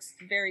projects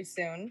very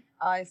soon,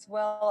 as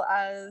well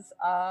as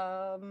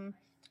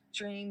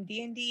stream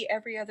D&D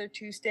every other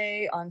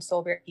Tuesday on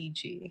Soulbear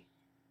EG.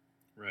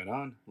 Right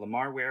on.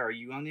 Lamar, where are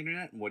you on the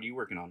internet? What are you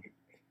working on?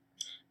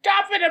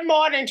 Top of the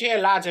morning to you,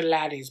 lads and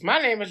laddies. My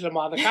name is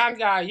Lamar the Con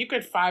Guy. You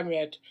can find me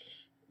at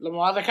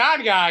Lamar the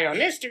Con Guy on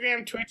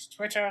Instagram, Twitch,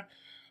 Twitter,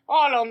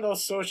 all on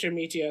those social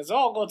medias.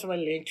 All go to my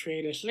link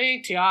tree. It's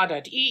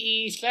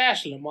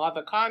linktr.ee/Lamar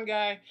the Con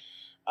Guy.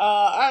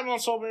 I'm on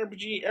Soul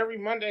RPG every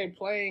Monday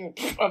playing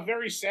a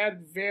very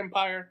sad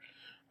vampire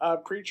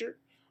creature.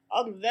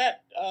 Other than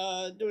that,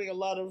 doing a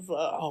lot of...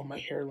 my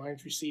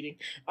hairline's receding.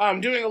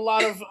 I'm doing a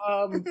lot of...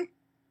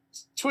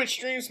 Twitch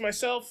streams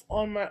myself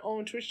on my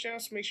own Twitch channel,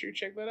 so make sure you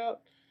check that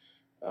out.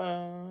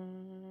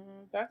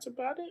 That's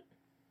about it.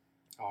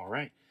 All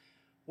right.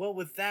 Well,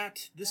 with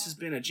that, this has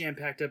been a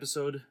jam-packed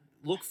episode.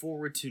 Look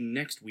forward to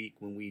next week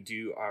when we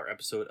do our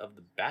episode of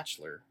The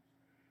Bachelor.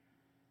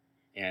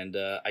 And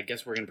I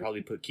guess we're going to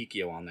probably put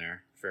Kikyo on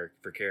there for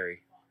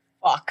Carrie.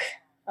 Fuck.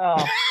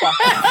 Oh, fuck.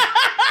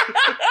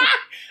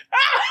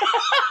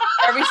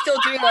 Are we still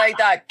doing like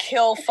that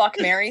kill, fuck,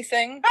 marry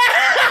thing? Is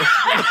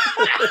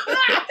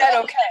that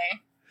okay?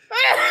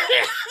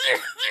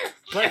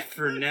 But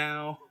for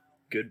now,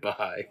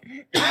 goodbye.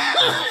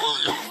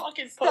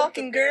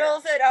 Stalking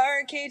girls at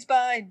arcades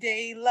by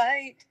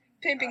daylight.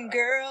 Pimping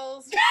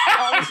girls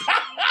on the street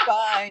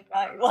by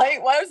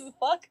night. What was the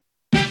fuck?